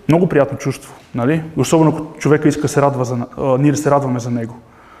 Много приятно чувство, нали? Особено ако човека иска ние да се радваме за него.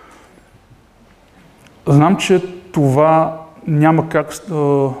 Знам, че това няма как,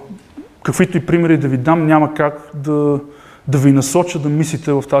 каквито и примери да ви дам, няма как да ви насоча да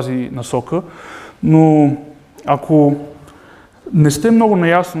мислите в тази насока, но ако не сте много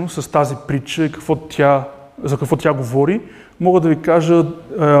наясно с тази притча и за какво тя говори, мога да ви кажа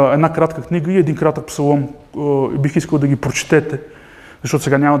една кратка книга и един кратък псалом. Бих искал да ги прочетете, защото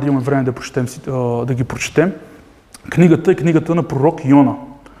сега няма да имаме време да ги прочетем. Книгата е книгата на пророк Йона.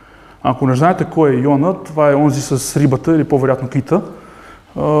 Ако не знаете кой е Йона, това е онзи с рибата или по-вероятно кита.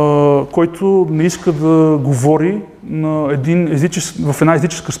 който не иска да говори в една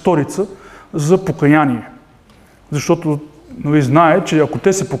езическа столица за покаяние. Защото знае, че ако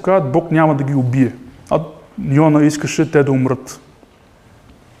те се покаят, Бог няма да ги убие. А Йона искаше те да умрат.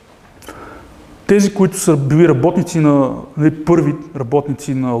 Тези, които са били първи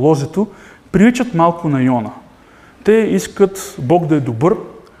работници на лозето, приличат малко на Йона. Те искат Бог да е добър,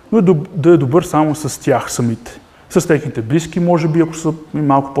 но да е добър само с тях самите. С техните близки, може би, ако са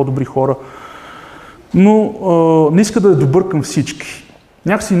малко по-добри хора. Но не иска да е добър към всички.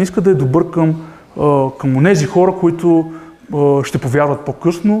 Някакси не иска да е добър към онези хора, които ще повярват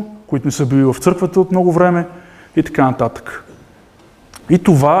по-късно, които не са били в църквата от много време и така нататък. И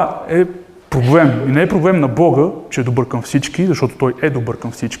това е проблем. И не е проблем на Бога, че е добър към всички, защото Той е добър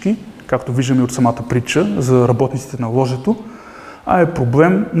към всички, както виждаме от самата притча за работниците на ложето, а е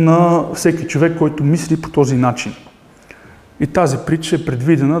проблем на всеки човек, който мисли по този начин. И тази притча е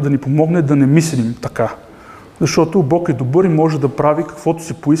предвидена да ни помогне да не мислим така. Защото Бог е добър и може да прави каквото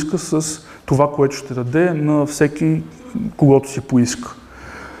си поиска с това, което ще даде на всеки, когото си поиска.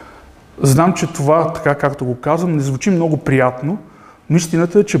 Знам, че това, така както го казвам, не звучи много приятно, но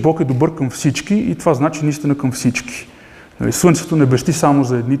истината е, че Бог е добър към всички и това значи наистина към всички. Слънцето не блести само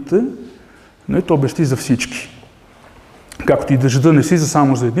за едните, но и то блести за всички. Както и дъжда не слиза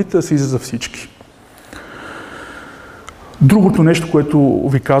само за едните, а слиза за всички. Другото нещо, което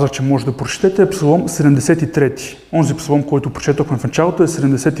ви казах, че може да прочетете, е Псалом 73. Онзи псалом, който прочетохме в началото, е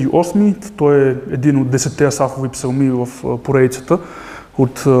 78. Той е един от 10 асафови псалми в поредицата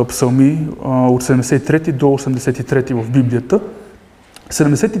от псалми от 73 до 83 в Библията.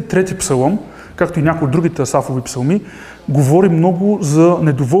 73 псалом, както и някои от другите асафови псалми, говори много за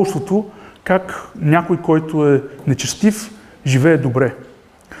недоволството, как някой, който е нечестив, живее добре.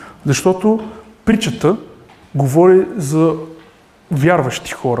 Защото притчата говори за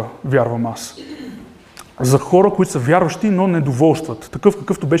вярващи хора, вярвам аз. За хора, които са вярващи, но недоволстват. Такъв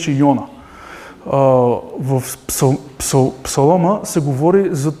какъвто беше Йона. В псалома се говори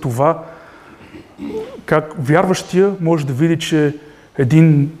за това, как вярващия може да види, че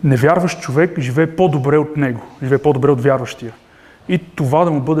един невярващ човек живее по-добре от него, живее по-добре от вярващия. И това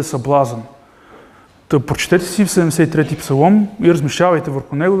да му бъде съблазън. Та прочетете си в 73-ти псалом и размишлявайте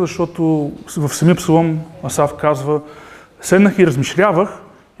върху него, защото в самия псалом Асаф казва: седнах и размишлявах,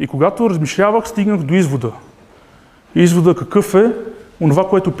 и когато размишлявах, стигнах до извода. Извода какъв е? Онова,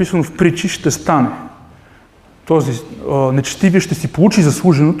 което е описано в притчи, ще стане. Този нечестивия ще си получи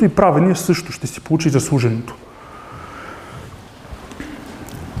заслуженото и праведният също ще си получи заслуженото.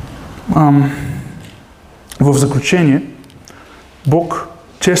 В заключение, Бог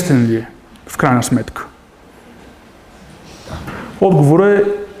честен ли е в крайна сметка? Отговорът е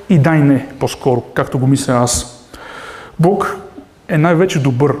и да и не, по-скоро, както го мисля аз. Бог е най-вече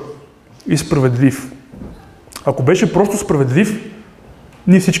добър и справедлив. Ако беше просто справедлив,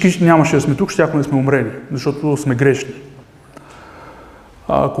 ние всички нямаше да сме тук, щяхме да сме умрели, защото сме грешни.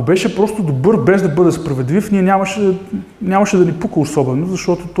 А ако беше просто добър, без да бъде справедлив, ние нямаше да ни пука особено,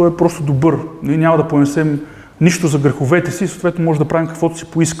 защото той е просто добър. Ние няма да понесем нищо за греховете си, съответно може да правим каквото си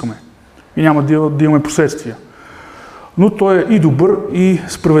поискаме. И няма да имаме последствия. Но той е и добър, и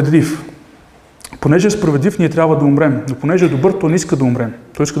справедлив. Понеже е справедлив, ние трябва да умрем. Но понеже е добър, той не иска да умрем.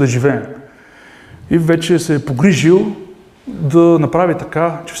 Той иска да живеем. И вече се е погрижил да направи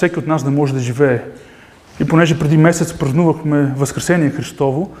така, че всеки от нас да може да живее. И понеже преди месец празнувахме Възкресение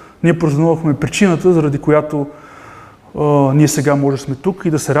Христово, ние празнувахме причината, заради която ние сега може да сме тук и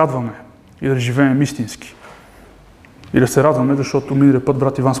да се радваме. И да живеем истински. И да се радваме, защото миналия път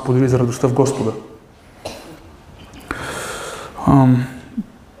брат Иван сподели за радостта в Господа.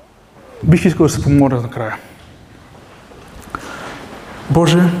 Бих искал да се помоля накрая.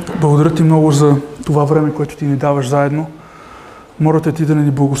 Боже, благодаря Ти много за това време, което Ти ни даваш заедно. Моля Те Ти да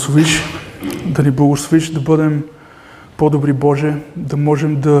ни благословиш, да бъдем по-добри, Боже, да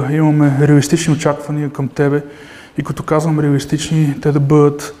можем да имаме реалистични очаквания към Тебе и като казвам реалистични, те да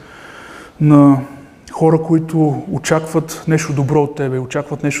бъдат на хора, които очакват нещо добро от Тебе,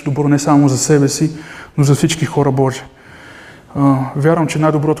 очакват нещо добро не само за себе си, но за всички хора, Боже. Вярвам, че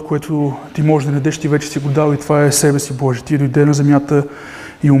най-доброто, което Ти можеш да не дадеш, Ти вече си го дал и това е себе си, Боже. Ти дойде на земята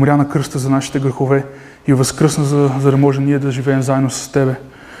и умря на кръста за нашите грехове и възкръсна, за да можем ние да живеем заедно с Тебе.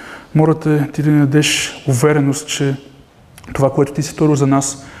 Моля Те, Ти да ни дадеш увереност, че това, което Ти си сторил за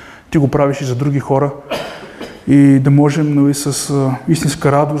нас, Ти го правиш и за други хора и да можем с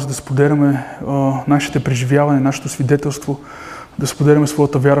истинска радост да споделяме нашите преживявания, нашето свидетелство да споделяме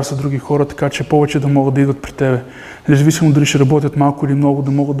своята вяра с други хора, така че повече да могат да идват при Тебе. Независимо дали ще работят малко или много,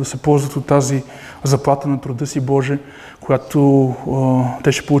 да могат да се ползват от тази заплата на труда си, Боже, която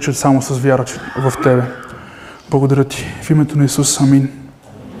те ще получат само с вяра в Тебе. Благодаря Ти. В името на Исус. Амин.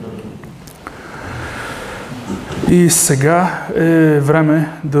 И сега е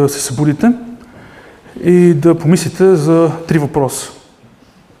време да се събудите и да помислите за 3 въпроса.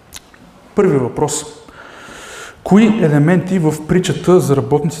 Първият въпрос. Кои елементи в притчата за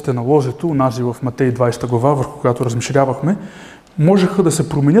работниците на лозето, унази в Матей 20 глава, върху която размишлявахме, можеха да се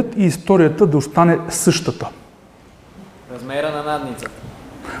променят и историята да остане същата? Размера на надницата.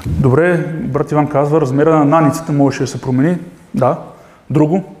 Добре, брат Иван казва, размера на надницата можеше да се промени. Да.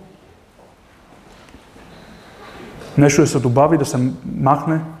 Друго? Нещо да се добави, да се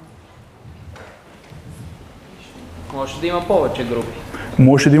махне? Може да има повече групи.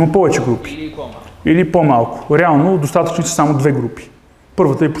 Може да има повече групи. Или по-малко. Или по-малко. Реално достатъчни са само 2 групи.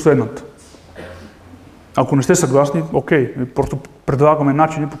 Първата и последната. Ако не сте съгласни, окей. Просто предлагаме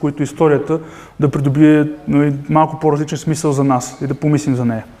начини, по които историята да придобие малко по-различен смисъл за нас и да помислим за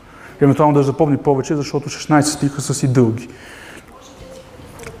нея. Евентуално да я запомни повече, защото 16 стиха са си дълги.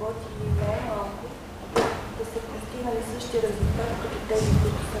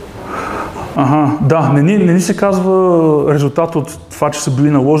 Да, не ни се казва резултат от това, че са били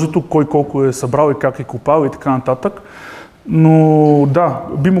на лозето, кой колко е събрал и как е копал и така нататък. Но да,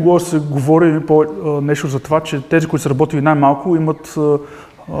 би могло да се говори нещо за това, че тези, които са работили най-малко, имат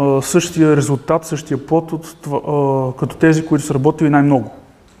същия резултат, същия плод като тези, които са работили най-много.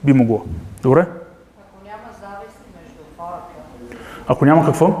 Би могло. Добре? Ако няма завист между хората. Ако няма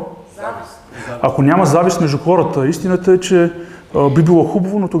какво? Завист. Ако няма завист между хората, истината е, че би било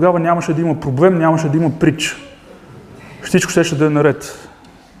хубаво, но тогава нямаше да има проблем, нямаше да има притча. Всичко ще да е наред.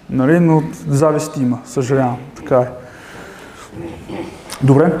 Нали? Но завист има, съжалявам. Така е.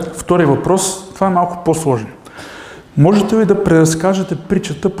 Добре, втори въпрос. Това е малко по-сложен. Можете ли да преразкажете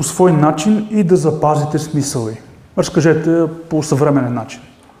притчата по свой начин и да запазите смисъла й? Разкажете по съвременен начин.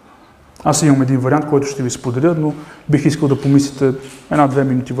 Аз имам един вариант, който ще ви споделя, но бих искал да помислите 1-2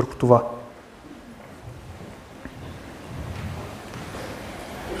 минути върху това.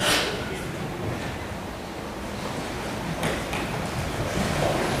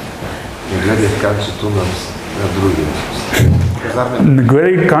 Не гледай канчето на другия. Не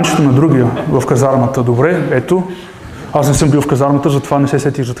гледай канчето на другия в казармата. Добре, ето. Аз не съм бил в казармата, затова не се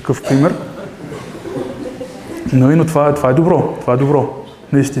сетих за такъв пример. Но това е добро. Това е добро.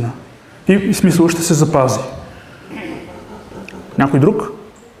 Наистина. И смисъл ще се запази. Някой друг?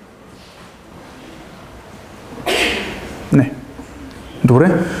 Не.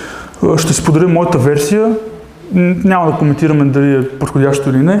 Добре. Ще споделя моята версия. Няма да коментираме дали е подходящо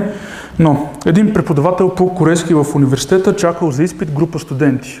или не, но един преподавател по корейски в университета чакал за изпит група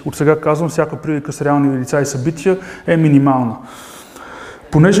студенти. От сега казвам, всяка прилика с реални лица и събития е минимална.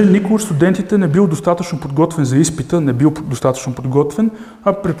 Понеже никой от студентите не бил достатъчно подготвен за изпита,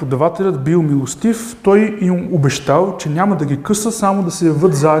 а преподавателят бил милостив, той им обещал, че няма да ги къса, само да се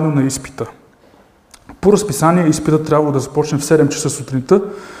яват заедно на изпита. По разписание изпитът трябвало да започне в 7 часа сутринта,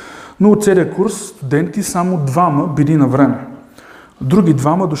 но от целия курс студенти само 2 били на време. Други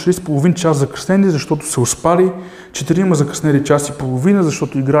 2 дошли с половин час закъснени, защото се успали, 4 закъснели час и половина,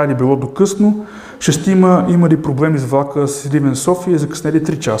 защото играли било до късно, 6 имали проблеми с влака Сливен София и закъснели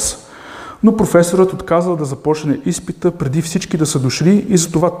 3 часа. Но професорът отказал да започне изпита преди всички да са дошли и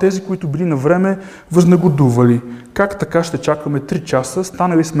затова тези, които били на време, възнегодували. Как така ще чакаме 3 часа,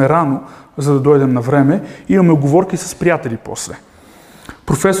 станали сме рано, за да дойдем на време, имаме уговорки с приятели после.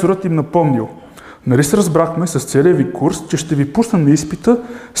 Професорът им напомнил: нали се разбрахме с целия ви курс, че ще ви пусна на изпита,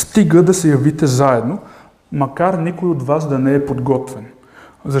 стига да се явите заедно, макар никой от вас да не е подготвен.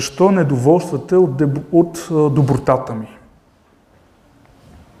 Защо недоволствате от добротата ми?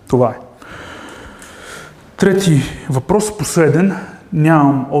 Това е. Трети въпрос, последен.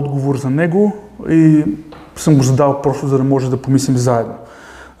 Нямам отговор за него и съм го задал просто, за да може да помислим заедно.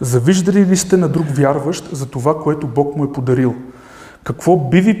 Завиждали ли сте на друг вярващ за това, което Бог му е подарил? Какво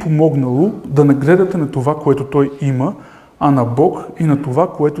би ви помогнало да нагледате на това, което той има, а на Бог и на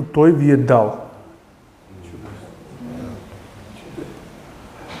това, което той ви е дал?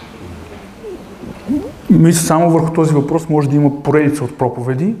 Мисля, само върху този въпрос може да има поредица от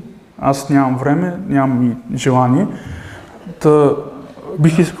проповеди. Аз нямам време, нямам и желание.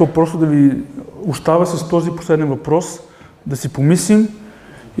 Бих искал просто да ви оставя с този последен въпрос, да си помислим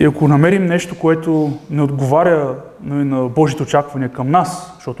и ако намерим нещо, което не отговаря на Божите очаквания към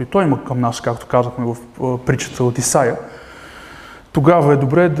нас, защото и той има към нас, както казахме в притчата от Исаия, тогава е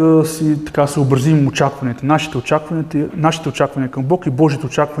добре да си така съобразим очакванията, нашите очаквания към Бог и Божите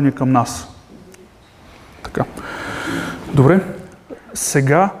очаквания към нас. Така. Добре,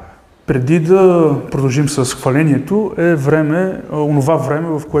 сега, преди да продължим с хвалението, е онова време,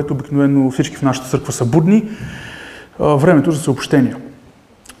 в което обикновено всички в нашата църква са будни, времето за съобщения.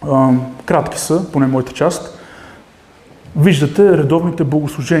 Кратки са, поне моята част. Виждате редовните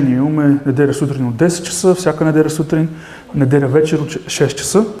богослужения. Имаме неделя сутрин от 10 часа, всяка неделя сутрин, неделя вечер от 6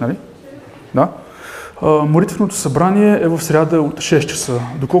 часа. Нали? Да. Молитвеното събрание е в сряда от 6 часа.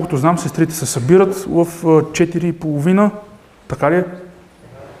 Доколкото знам, сестрите се събират в 4:30. Така ли е?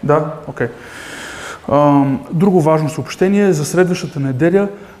 Да? Окей. Друго важно съобщение за следващата неделя.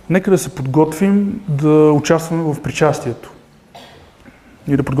 Нека да се подготвим да участваме в причастието.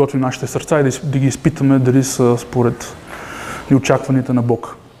 И да подготвим нашите сърца и да ги изпитаме дали са според очакванията на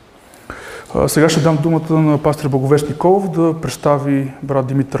Бог. Сега ще дам думата на пастор Благовест Николов да представи брат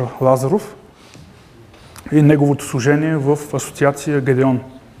Димитър Лазаров и неговото служение в асоциация Гедеон.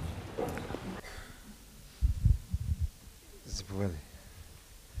 Заповядай.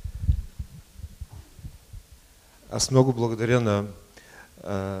 Аз много благодаря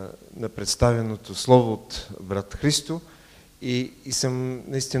на представеното слово от брат Христо и съм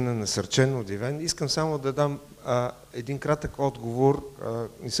наистина насърчен, удивен. Искам само да дам един кратък отговор,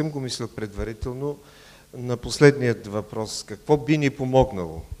 не съм го мислил предварително, на последният въпрос. Какво би ни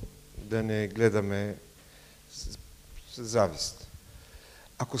помогнало да не гледаме с завист?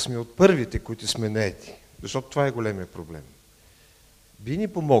 Ако сме от първите, които сме наети, защото това е големия проблем, би ни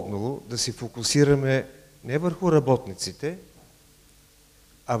помогнало да се фокусираме не върху работниците,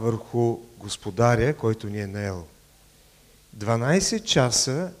 а върху Господаря, който ни е наел. 12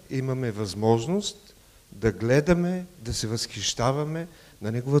 часа имаме възможност да гледаме, да се възхищаваме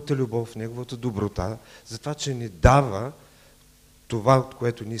на Неговата любов, Неговата доброта, за това, че ни дава това, от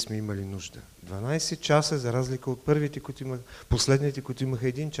което ние сме имали нужда. 12 часа, за разлика от последните, които имаха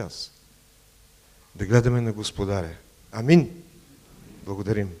 1 час. Да гледаме на Господаря. Амин!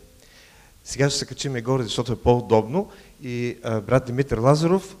 Благодарим. Сега ще се качиме горе, защото е по-удобно. И брат Димитър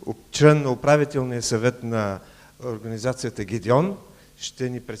Лазаров, член на управителния съвет на организацията Гедеон, ще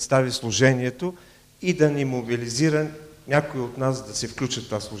ни представи служението и да ни мобилизира някой от нас да се включат в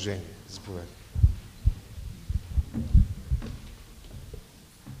това служение. Заповядайте.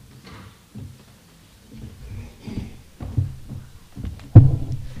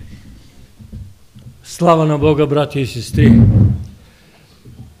 Слава на Бога, братя и сестри!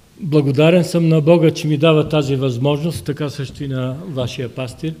 Благодарен съм на Бога, че ми дава тази възможност, така също и на вашия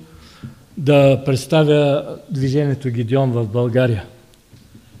пастир, да представя движението Гедеон в България.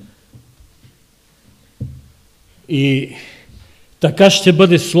 И така ще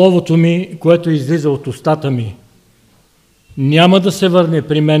бъде словото ми, което излиза от устата ми. Няма да се върне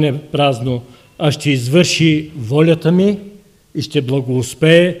при мене празно, а ще извърши волята ми и ще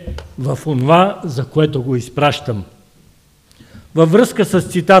благоуспее в онова, за което го изпращам. Във връзка с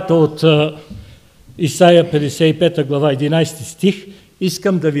цитата от Исаия 55 глава 11 стих,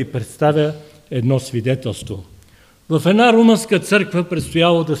 искам да ви представя едно свидетелство. В една румънска църква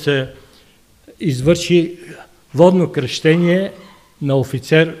предстояло да се извърши водно кръщение на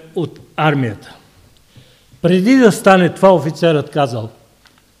офицер от армията. Преди да стане това, офицерът казал: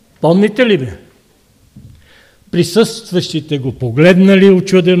 помните ли ме? Присъстващите го погледнали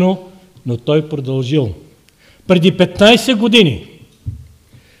учудено, но той продължил: преди 15 години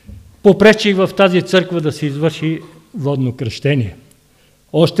попречих в тази църква да се извърши водно кръщение.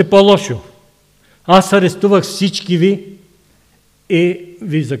 Още по-лошо, аз арестувах всички ви и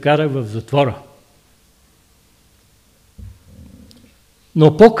ви закарах в затвора.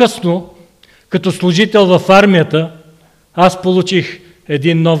 Но по-късно, като служител в армията, аз получих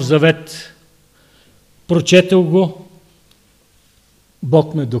един нов завет. Прочетох го,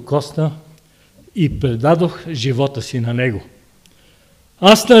 Бог ме докосна и предадох живота си на него.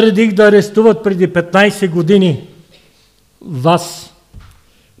 Аз наредих да арестуват преди 15 години вас,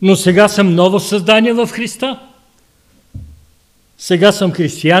 но сега съм ново създание в Христа. Сега съм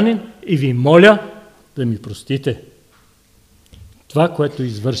християнин и ви моля да ми простите това, което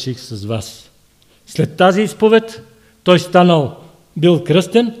извърших с вас. След тази изповед той бил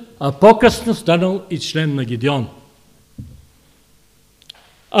кръстен, а по-късно станал и член на Гедеон.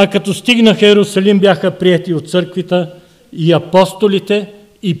 А като стигнах в Иерусалим, бяха приети от църквата и апостолите,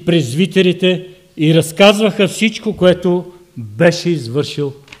 и презвитерите, и разказваха всичко, което беше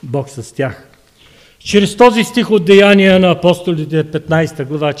извършил Бог с тях. Чрез този стих от Деяния на апостолите, 15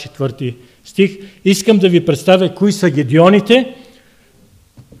 глава, 4 стих, искам да ви представя кои са гедеоните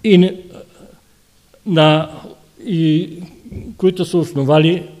и които са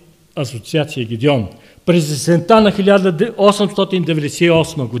основали асоциация Гидеон. През есента на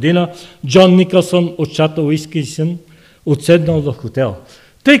 1898 година Джон Никълсън от щата Уисконсин отседнал в хотел.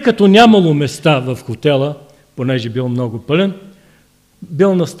 Тъй като нямало места в хотела, понеже бил много пълен,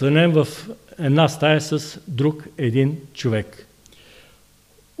 бил настанен в една стая с друг един човек.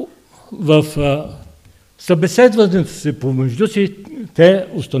 В събеседването си помежду си, те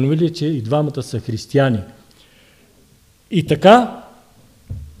установили, че и двамата са християни. И така,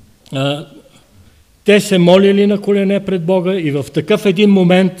 те се молили на колене пред Бога и в такъв един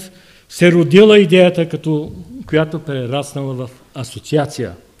момент се родила идеята, която прераснала в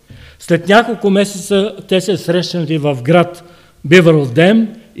асоциация. След няколко месеца те се срещнали в град Бивърлдем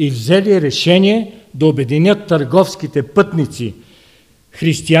и взели решение да обединят търговските пътници,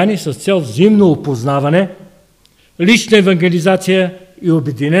 християни с цел взаимно опознаване, лична евангелизация и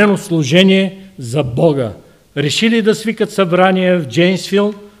обединено служение за Бога. Решили да свикат събрание в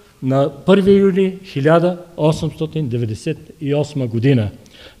Джеймсвил на 1 юли 1898 година.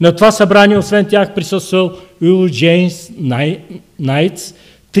 На това събрание, освен тях, присъствал Уил Джеймс Найтс.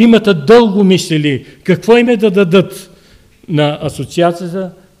 Тримата дълго мислили какво им е да дадат на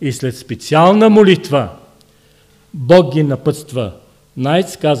асоциацията и след специална молитва Бог ги напътства.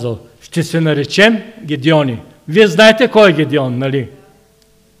 Найтс казал: ще се наречем Гедеони. Вие знаете кой е Гедеон, нали?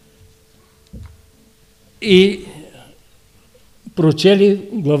 И прочели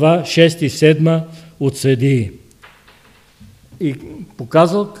глава 6 и 7 от Съдии. И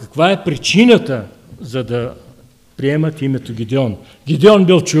показал каква е причината, за да приемат името Гедеон. Гедеон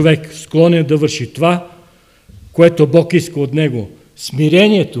бил човек, склонен да върши това, което Бог иска от него.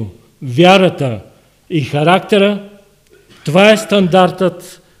 Смирението, вярата и характера, това е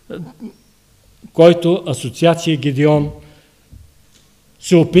стандартът, който асоциация Гедеон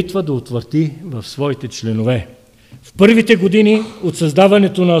се опитва да утвърди в своите членове. В първите години от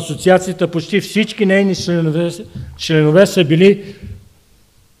създаването на асоциацията почти всички нейни членове са били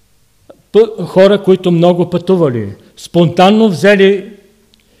хора, които много пътували. Спонтанно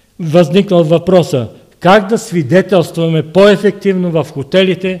възникнал въпроса: как да свидетелстваме по-ефективно в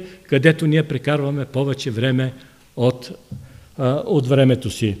хотелите, където ние прекарваме повече време от времето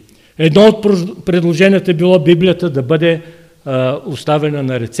си. Едно от предложенията било Библията да бъде оставена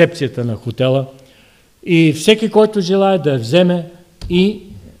на рецепцията на хотела и всеки, който желае да я вземе и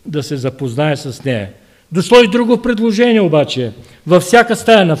да се запознае с нея. Дошло и друго предложение обаче. Във всяка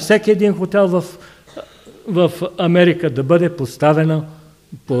стая, на всеки един хотел в Америка да бъде поставена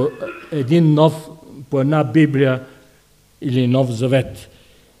по една Библия или Нов Завет.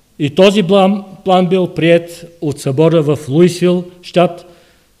 И този план бил приет от събора в Луисвил, щат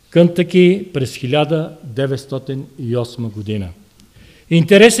Кънтъки през 1908 година.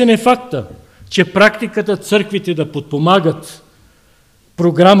 Интересен е факта, че практиката църквите да подпомагат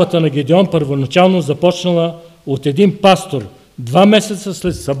програмата на Гедеон първоначално започнала от един пастор 2 месеца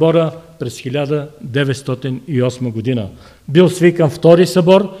след събора през 1908 година. Бил свикан втори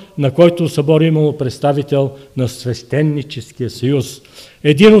събор, на който събор имало представител на Свещеническия съюз.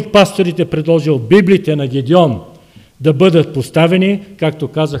 Един от пасторите предложил Библиите на Гедеон да бъдат поставени, както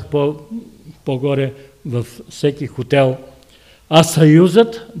казах по-горе, във всеки хотел, а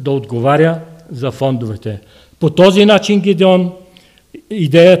съюзът да отговаря за фондовете. По този начин Гедеон,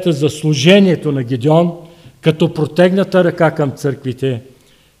 идеята за служението на Гедеон, като протегната ръка към църквите,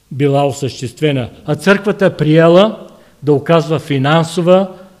 била осъществена, а църквата приела да оказва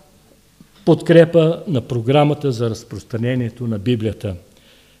финансова подкрепа на програмата за разпространението на Библията.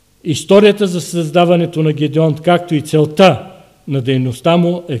 Историята за създаването на Гедеон, както и целта на дейността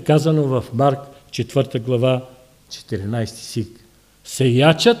му, е казано в Марк 4 глава 14 стих.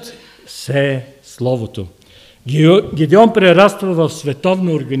 Сеячът сее Словото. Гедеон прераства в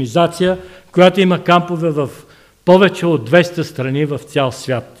световна организация, която има кампове в повече от 200 страни в цял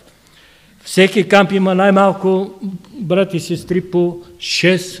свят. Всеки камп има най-малко, брати и сестри, по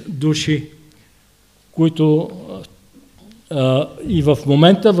 6 души, които и в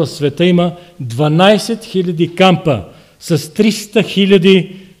момента в света има 12 000 кампа с 300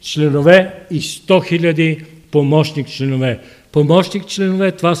 000 членове и 100 000 помощник членове. Помощник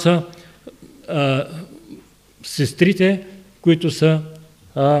членове, това са сестрите, които са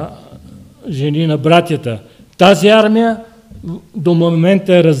жени на братята. Тази армия до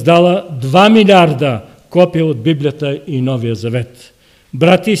момента е раздала 2 милиарда копия от Библията и Новия Завет.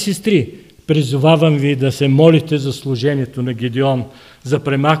 Брати и сестри, призовавам ви да се молите за служението на Гедеон, за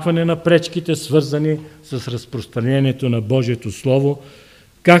премахване на пречките, свързани с разпространението на Божието Слово,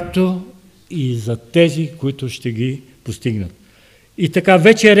 както и за тези, които ще ги постигнат. И така,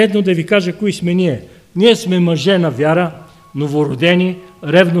 вече е редно да ви кажа кои сме ние. Ние сме мъже на вяра, новородени,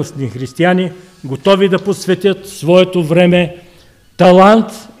 ревностни християни, готови да посветят своето време, талант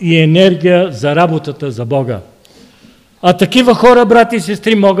и енергия за работата за Бога. А такива хора, брати и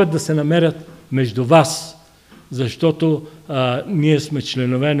сестри, могат да се намерят между вас, защото ние сме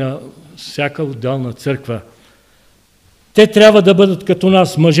членове на всяка отделна църква. Те трябва да бъдат като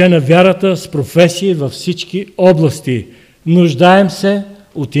нас, мъже на вярата, с професии във всички области. Нуждаем се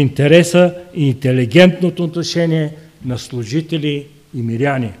от интереса и интелигентното отношение на служители и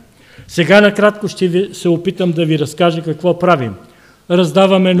миряни. Сега накратко ще се опитам да ви разкажа какво правим.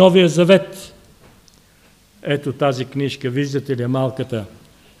 Раздаваме Новия завет. Ето тази книжка, виждате ли, малката.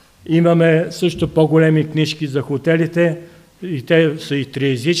 Имаме също по-големи книжки за хотелите, и те са и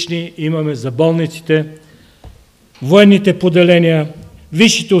триезични. Имаме за болниците, военните поделения,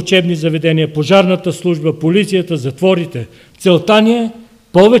 висшите учебни заведения, пожарната служба, полицията, затворите. Целта ни е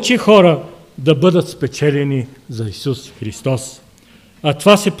повече хора да бъдат спечелени за Исус Христос. А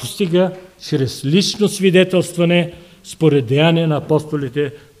това се постига чрез лично свидетелстване според Деяния на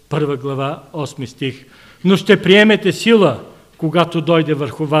апостолите, 1 глава, 8 стих. Но ще приемете сила, когато дойде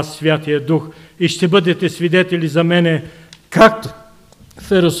върху вас Святия Дух, и ще бъдете свидетели за мене, както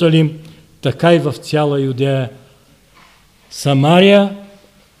в Иерусалим, така и в цяла Юдея, Самария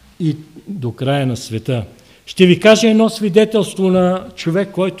и до края на света. Ще ви кажа едно свидетелство на човек,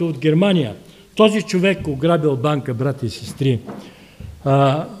 който е от Германия. Този човек ограбил банка, брати и сестри.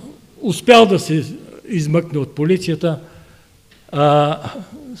 Успял да се измъкне от полицията.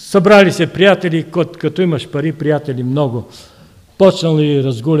 Събрали се приятели, като имаш пари, приятели много. Почнал ли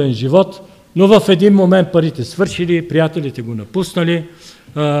разгулен живот, но в един момент парите свършили, приятелите го напуснали.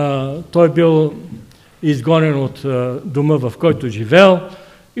 Той бил изгонен от дома, в който живеел,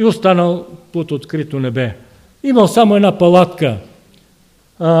 и останал под открито небе. Имал само една палатка,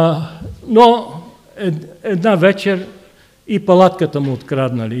 но една вечер и палатката му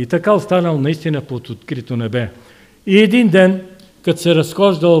откраднали. И така останал наистина под открито небе. И един ден, като се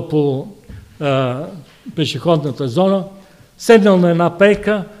разхождал по пешеходната зона, седнал на една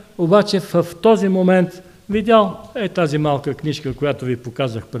пейка, обаче в този момент видял тази малка книжка, която ви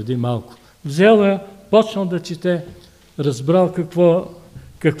показах преди малко. Взел я, почнал да чете, разбрал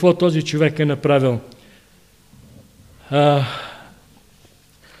какво този човек е направил.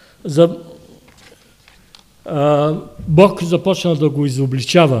 Бог започнал да го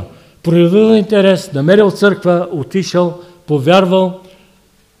изобличава. Проявил интерес, намерил църква, отишъл, повярвал,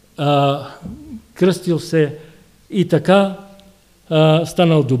 кръстил се и така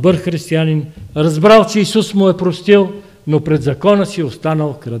станал добър християнин, разбрал, че Исус му е простил, но пред закона си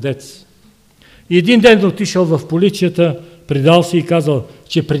останал крадец. И един ден отишъл в полицията, предал се и казал,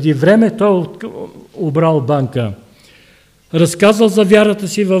 че преди време той обрал банка. Разказал за вярата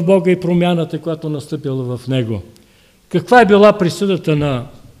си в Бога и промяната, която настъпила в него. Каква е била присъдата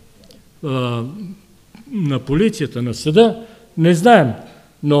на полицията, на съда, не знаем,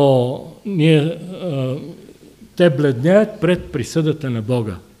 но те бледнеят пред присъдата на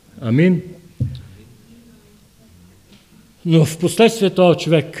Бога. Амин. Но в последствие този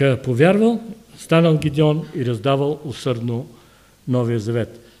човек повярвал, станал Гидеон и раздавал усърдно Новия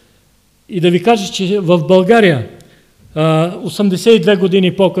завет. И да ви кажа, че в България 82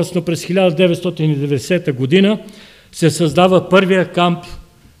 години по-късно, през 1990 година, се създава първия камп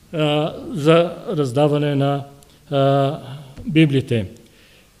за раздаване на Библиите.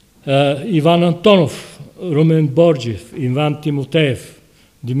 Иван Антонов, Румен Борджев, Иван Тимотеев,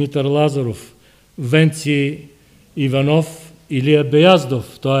 Димитър Лазаров, Венци Иванов, Илия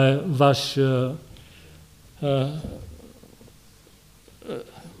Беяздов, той е ваш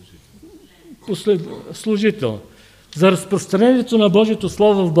служител. За разпространението на Божието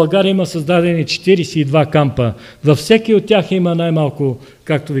Слово в България има създадени 42 кампа. Във всеки от тях има най-малко,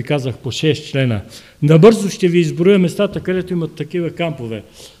 както ви казах, по 6 члена. Набързо ще ви изброя местата, където имат такива кампове.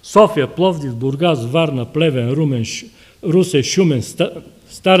 София, Пловдив, Бургас, Варна, Плевен, Румен, Русе, Шумен,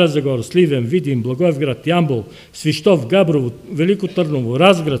 Стара Загора, Сливен, Видин, Благоевград, Ямбол, Свищов, Габрово, Велико Търново,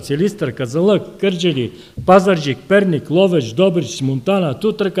 Разград, Силистър, Казанлък, Кърджали, Пазарджик, Перник, Ловеч, Добрич, Монтана,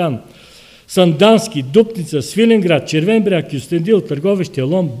 Тутракан, Сандански, Дупница, Свиленград, Червен бряг, Юстендил, Търговище,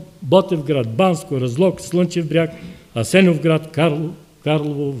 Лом, Ботевград, Банско, Разлог, Слънчев бряг, Асеновград,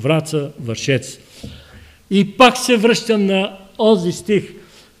 Карлово, Враца, Вършец. И пак се връщам на онзи стих,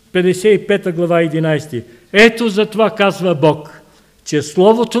 55 глава 11. Ето за това казва Бог, че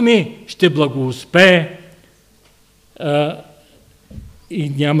Словото ми ще благоуспее и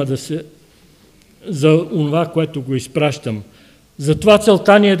няма да се за онова, което го изпращам. Затова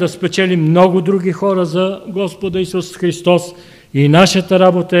целта ни е да спечелим много други хора за Господа Исус Христос и нашата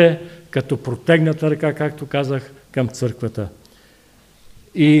работа е, като протегната ръка, както казах, към църквата.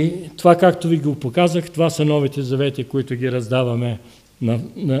 И това, както ви го показах, това са новите завети, които ги раздаваме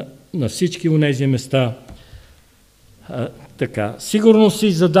на всички онези места. Така, сигурно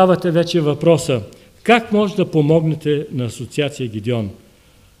си задавате вече въпроса, как може да помогнете на Асоциация Гидеон?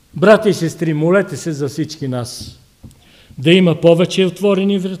 Брати и сестри, молете се за всички нас, да има повече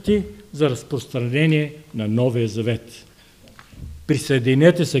отворени врати за разпространение на Новия завет.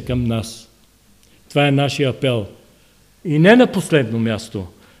 Присъединете се към нас. Това е нашия апел. И не на последно място,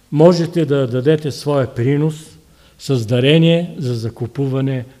 можете да дадете своя принос с дарение за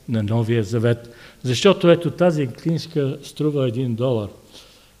закупуване на Новия завет. Защото ето тази книжка струва $1.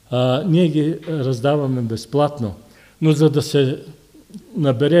 Ние ги раздаваме безплатно, но за да се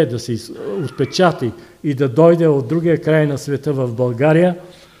набере, да се отпечати и да дойде от другия край на света в България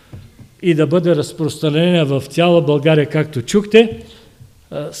и да бъде разпространена в цяла България, както чухте,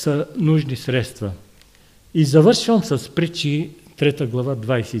 са нужни средства. И завършвам с Притчи 3 глава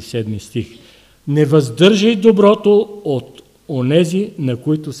 27 стих. Не въздържай доброто от онези, на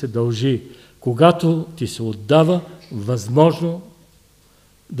които се дължи, когато ти се отдава възможно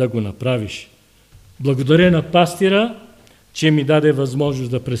да го направиш. Благодаря на пастира, че ми даде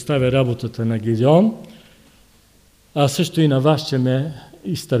възможност да представя работата на Гидеон, а също и на вас, че ме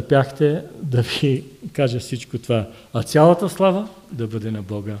изтърпяхте да ви кажа всичко това. А цялата слава да бъде на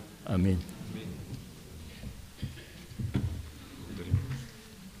Бога. Амин.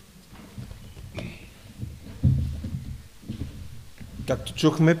 Както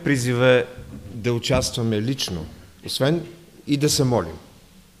чухме, призива е да участваме лично, освен и да се молим.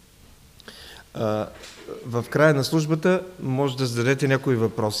 В края на службата може да зададете някои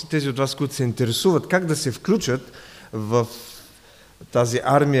въпроси. Тези от вас, които се интересуват как да се включат в тази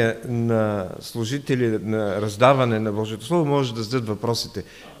армия на служители на раздаване на Божието Слово, може да зададат въпросите.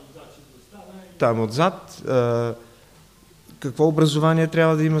 Там отзад, какво образование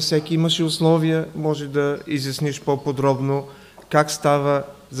трябва да има всеки, имаш ли условия, може да изясниш по-подробно как става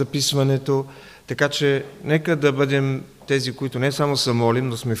записването, така че нека да бъдем тези, които не само са молим,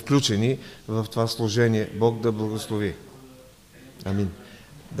 но сме включени в това служение. Бог да благослови. Амин.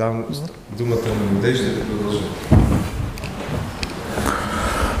 Дам думата на Надежда да продължим.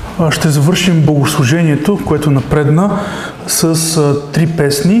 Ще завършим богослужението, което напредна, с 3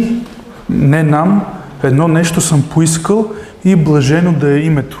 песни. Не нам, едно нещо съм поискал и блажено да е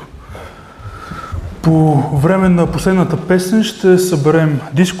името. По време на последната песен ще съберем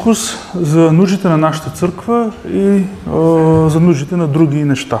дискус за нуждите на нашата църква и за нуждите на други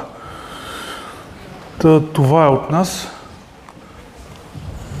неща. Това е от нас.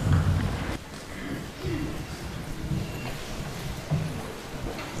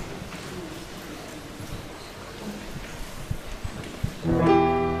 Amen.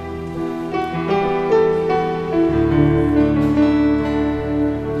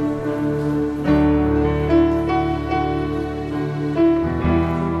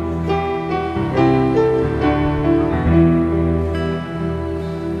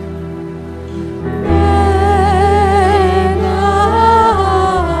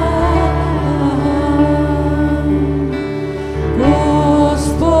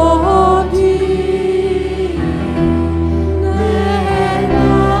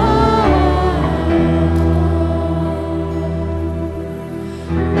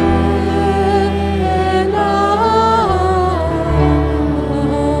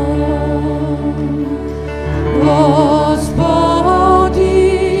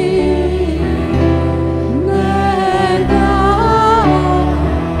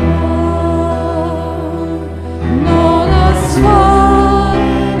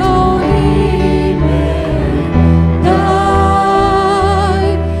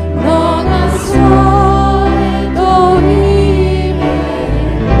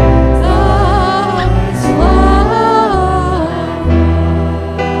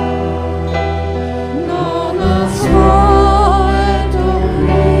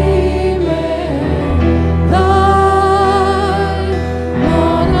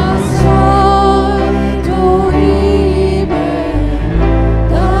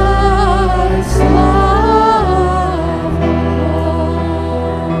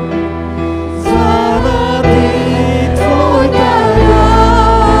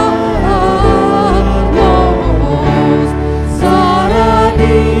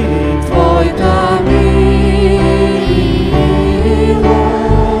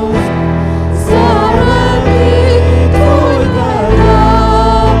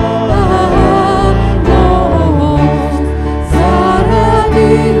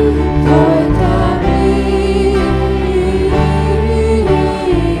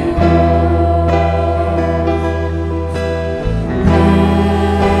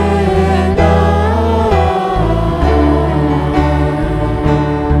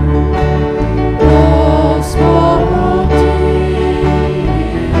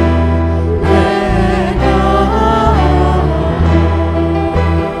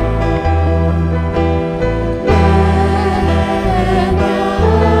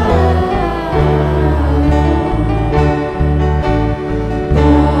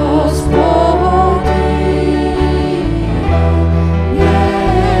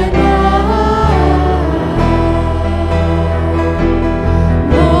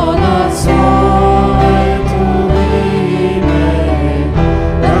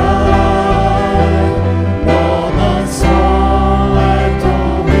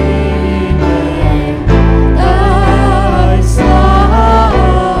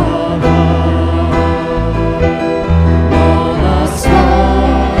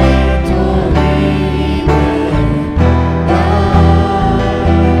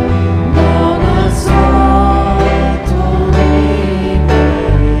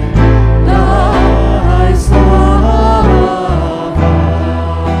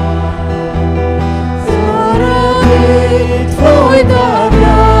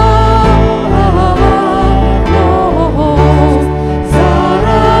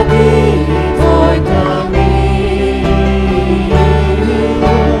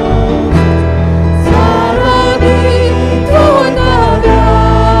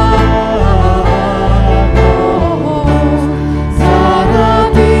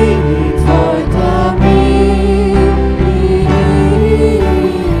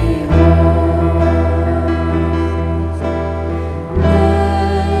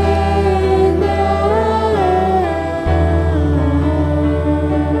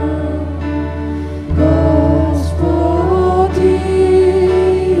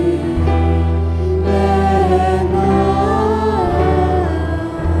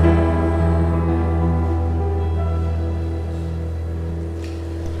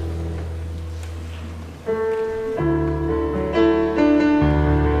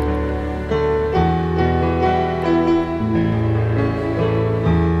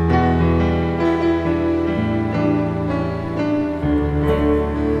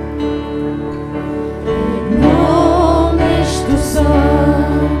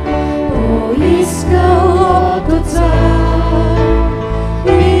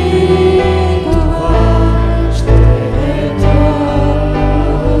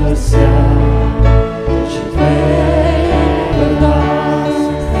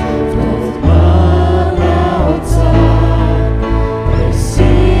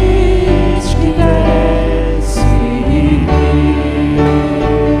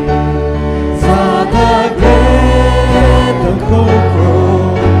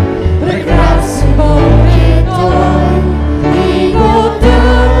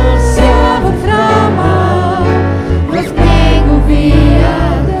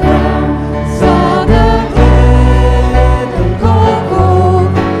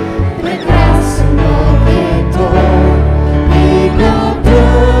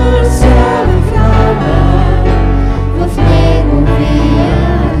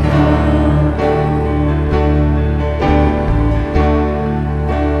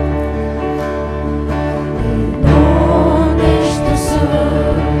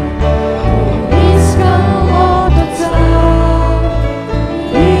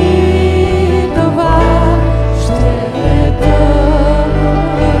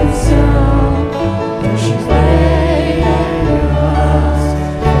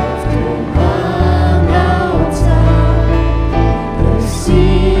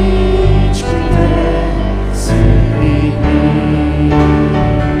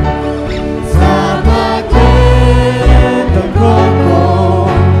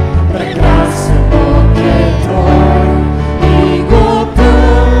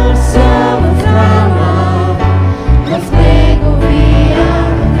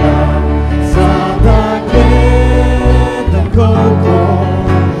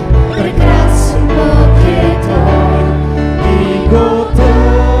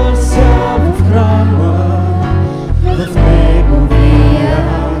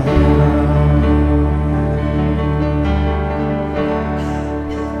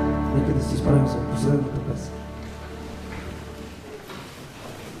 Нека да се изправим за последната песен.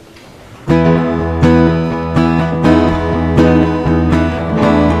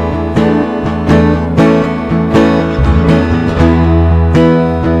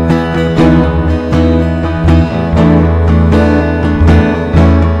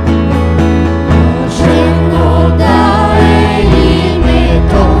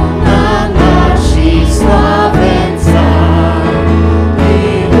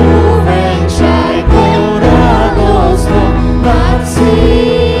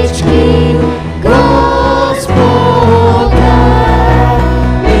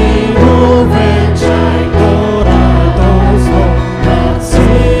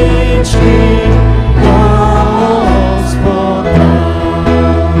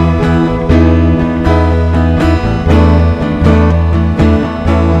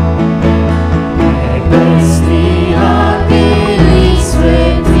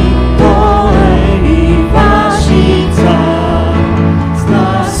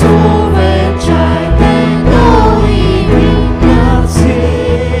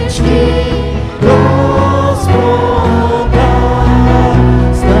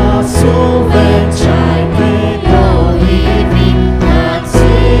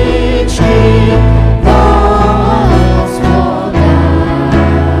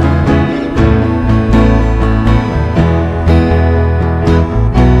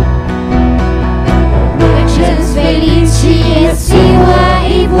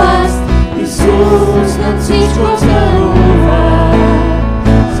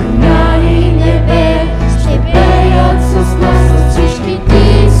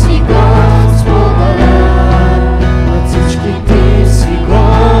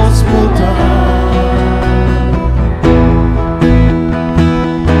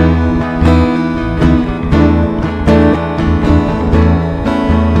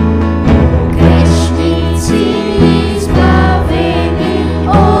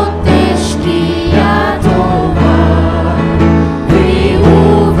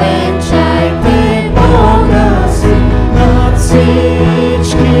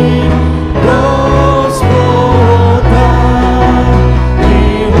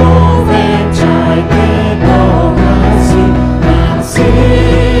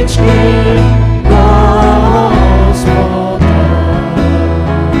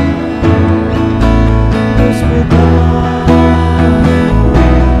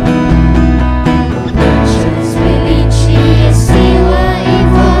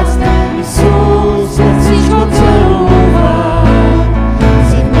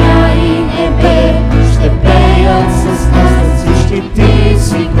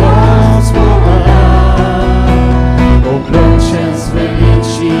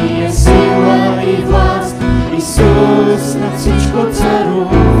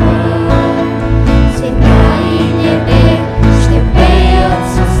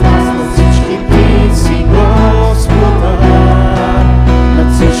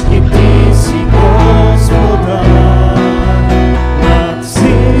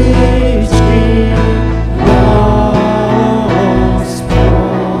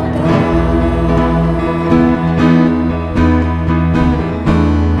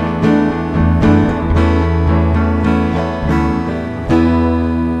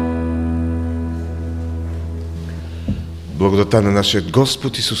 Благодата на нашия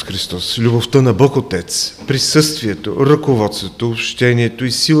Господ Исус Христос, любовта на Бог Отец, присъствието, ръководството, общението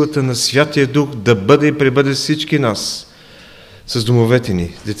и силата на Святия Дух да бъде и пребъде всички нас, с домовете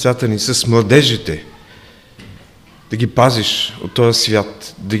ни, с децата ни, с младежите, да ги пазиш от този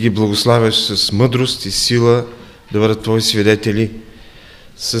свят, да ги благославяш с мъдрост и сила, да бъдат Твои свидетели,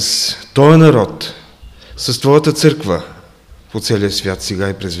 с този народ, с Твоята църква по целия свят, сега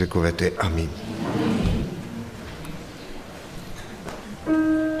и през вековете. Амин.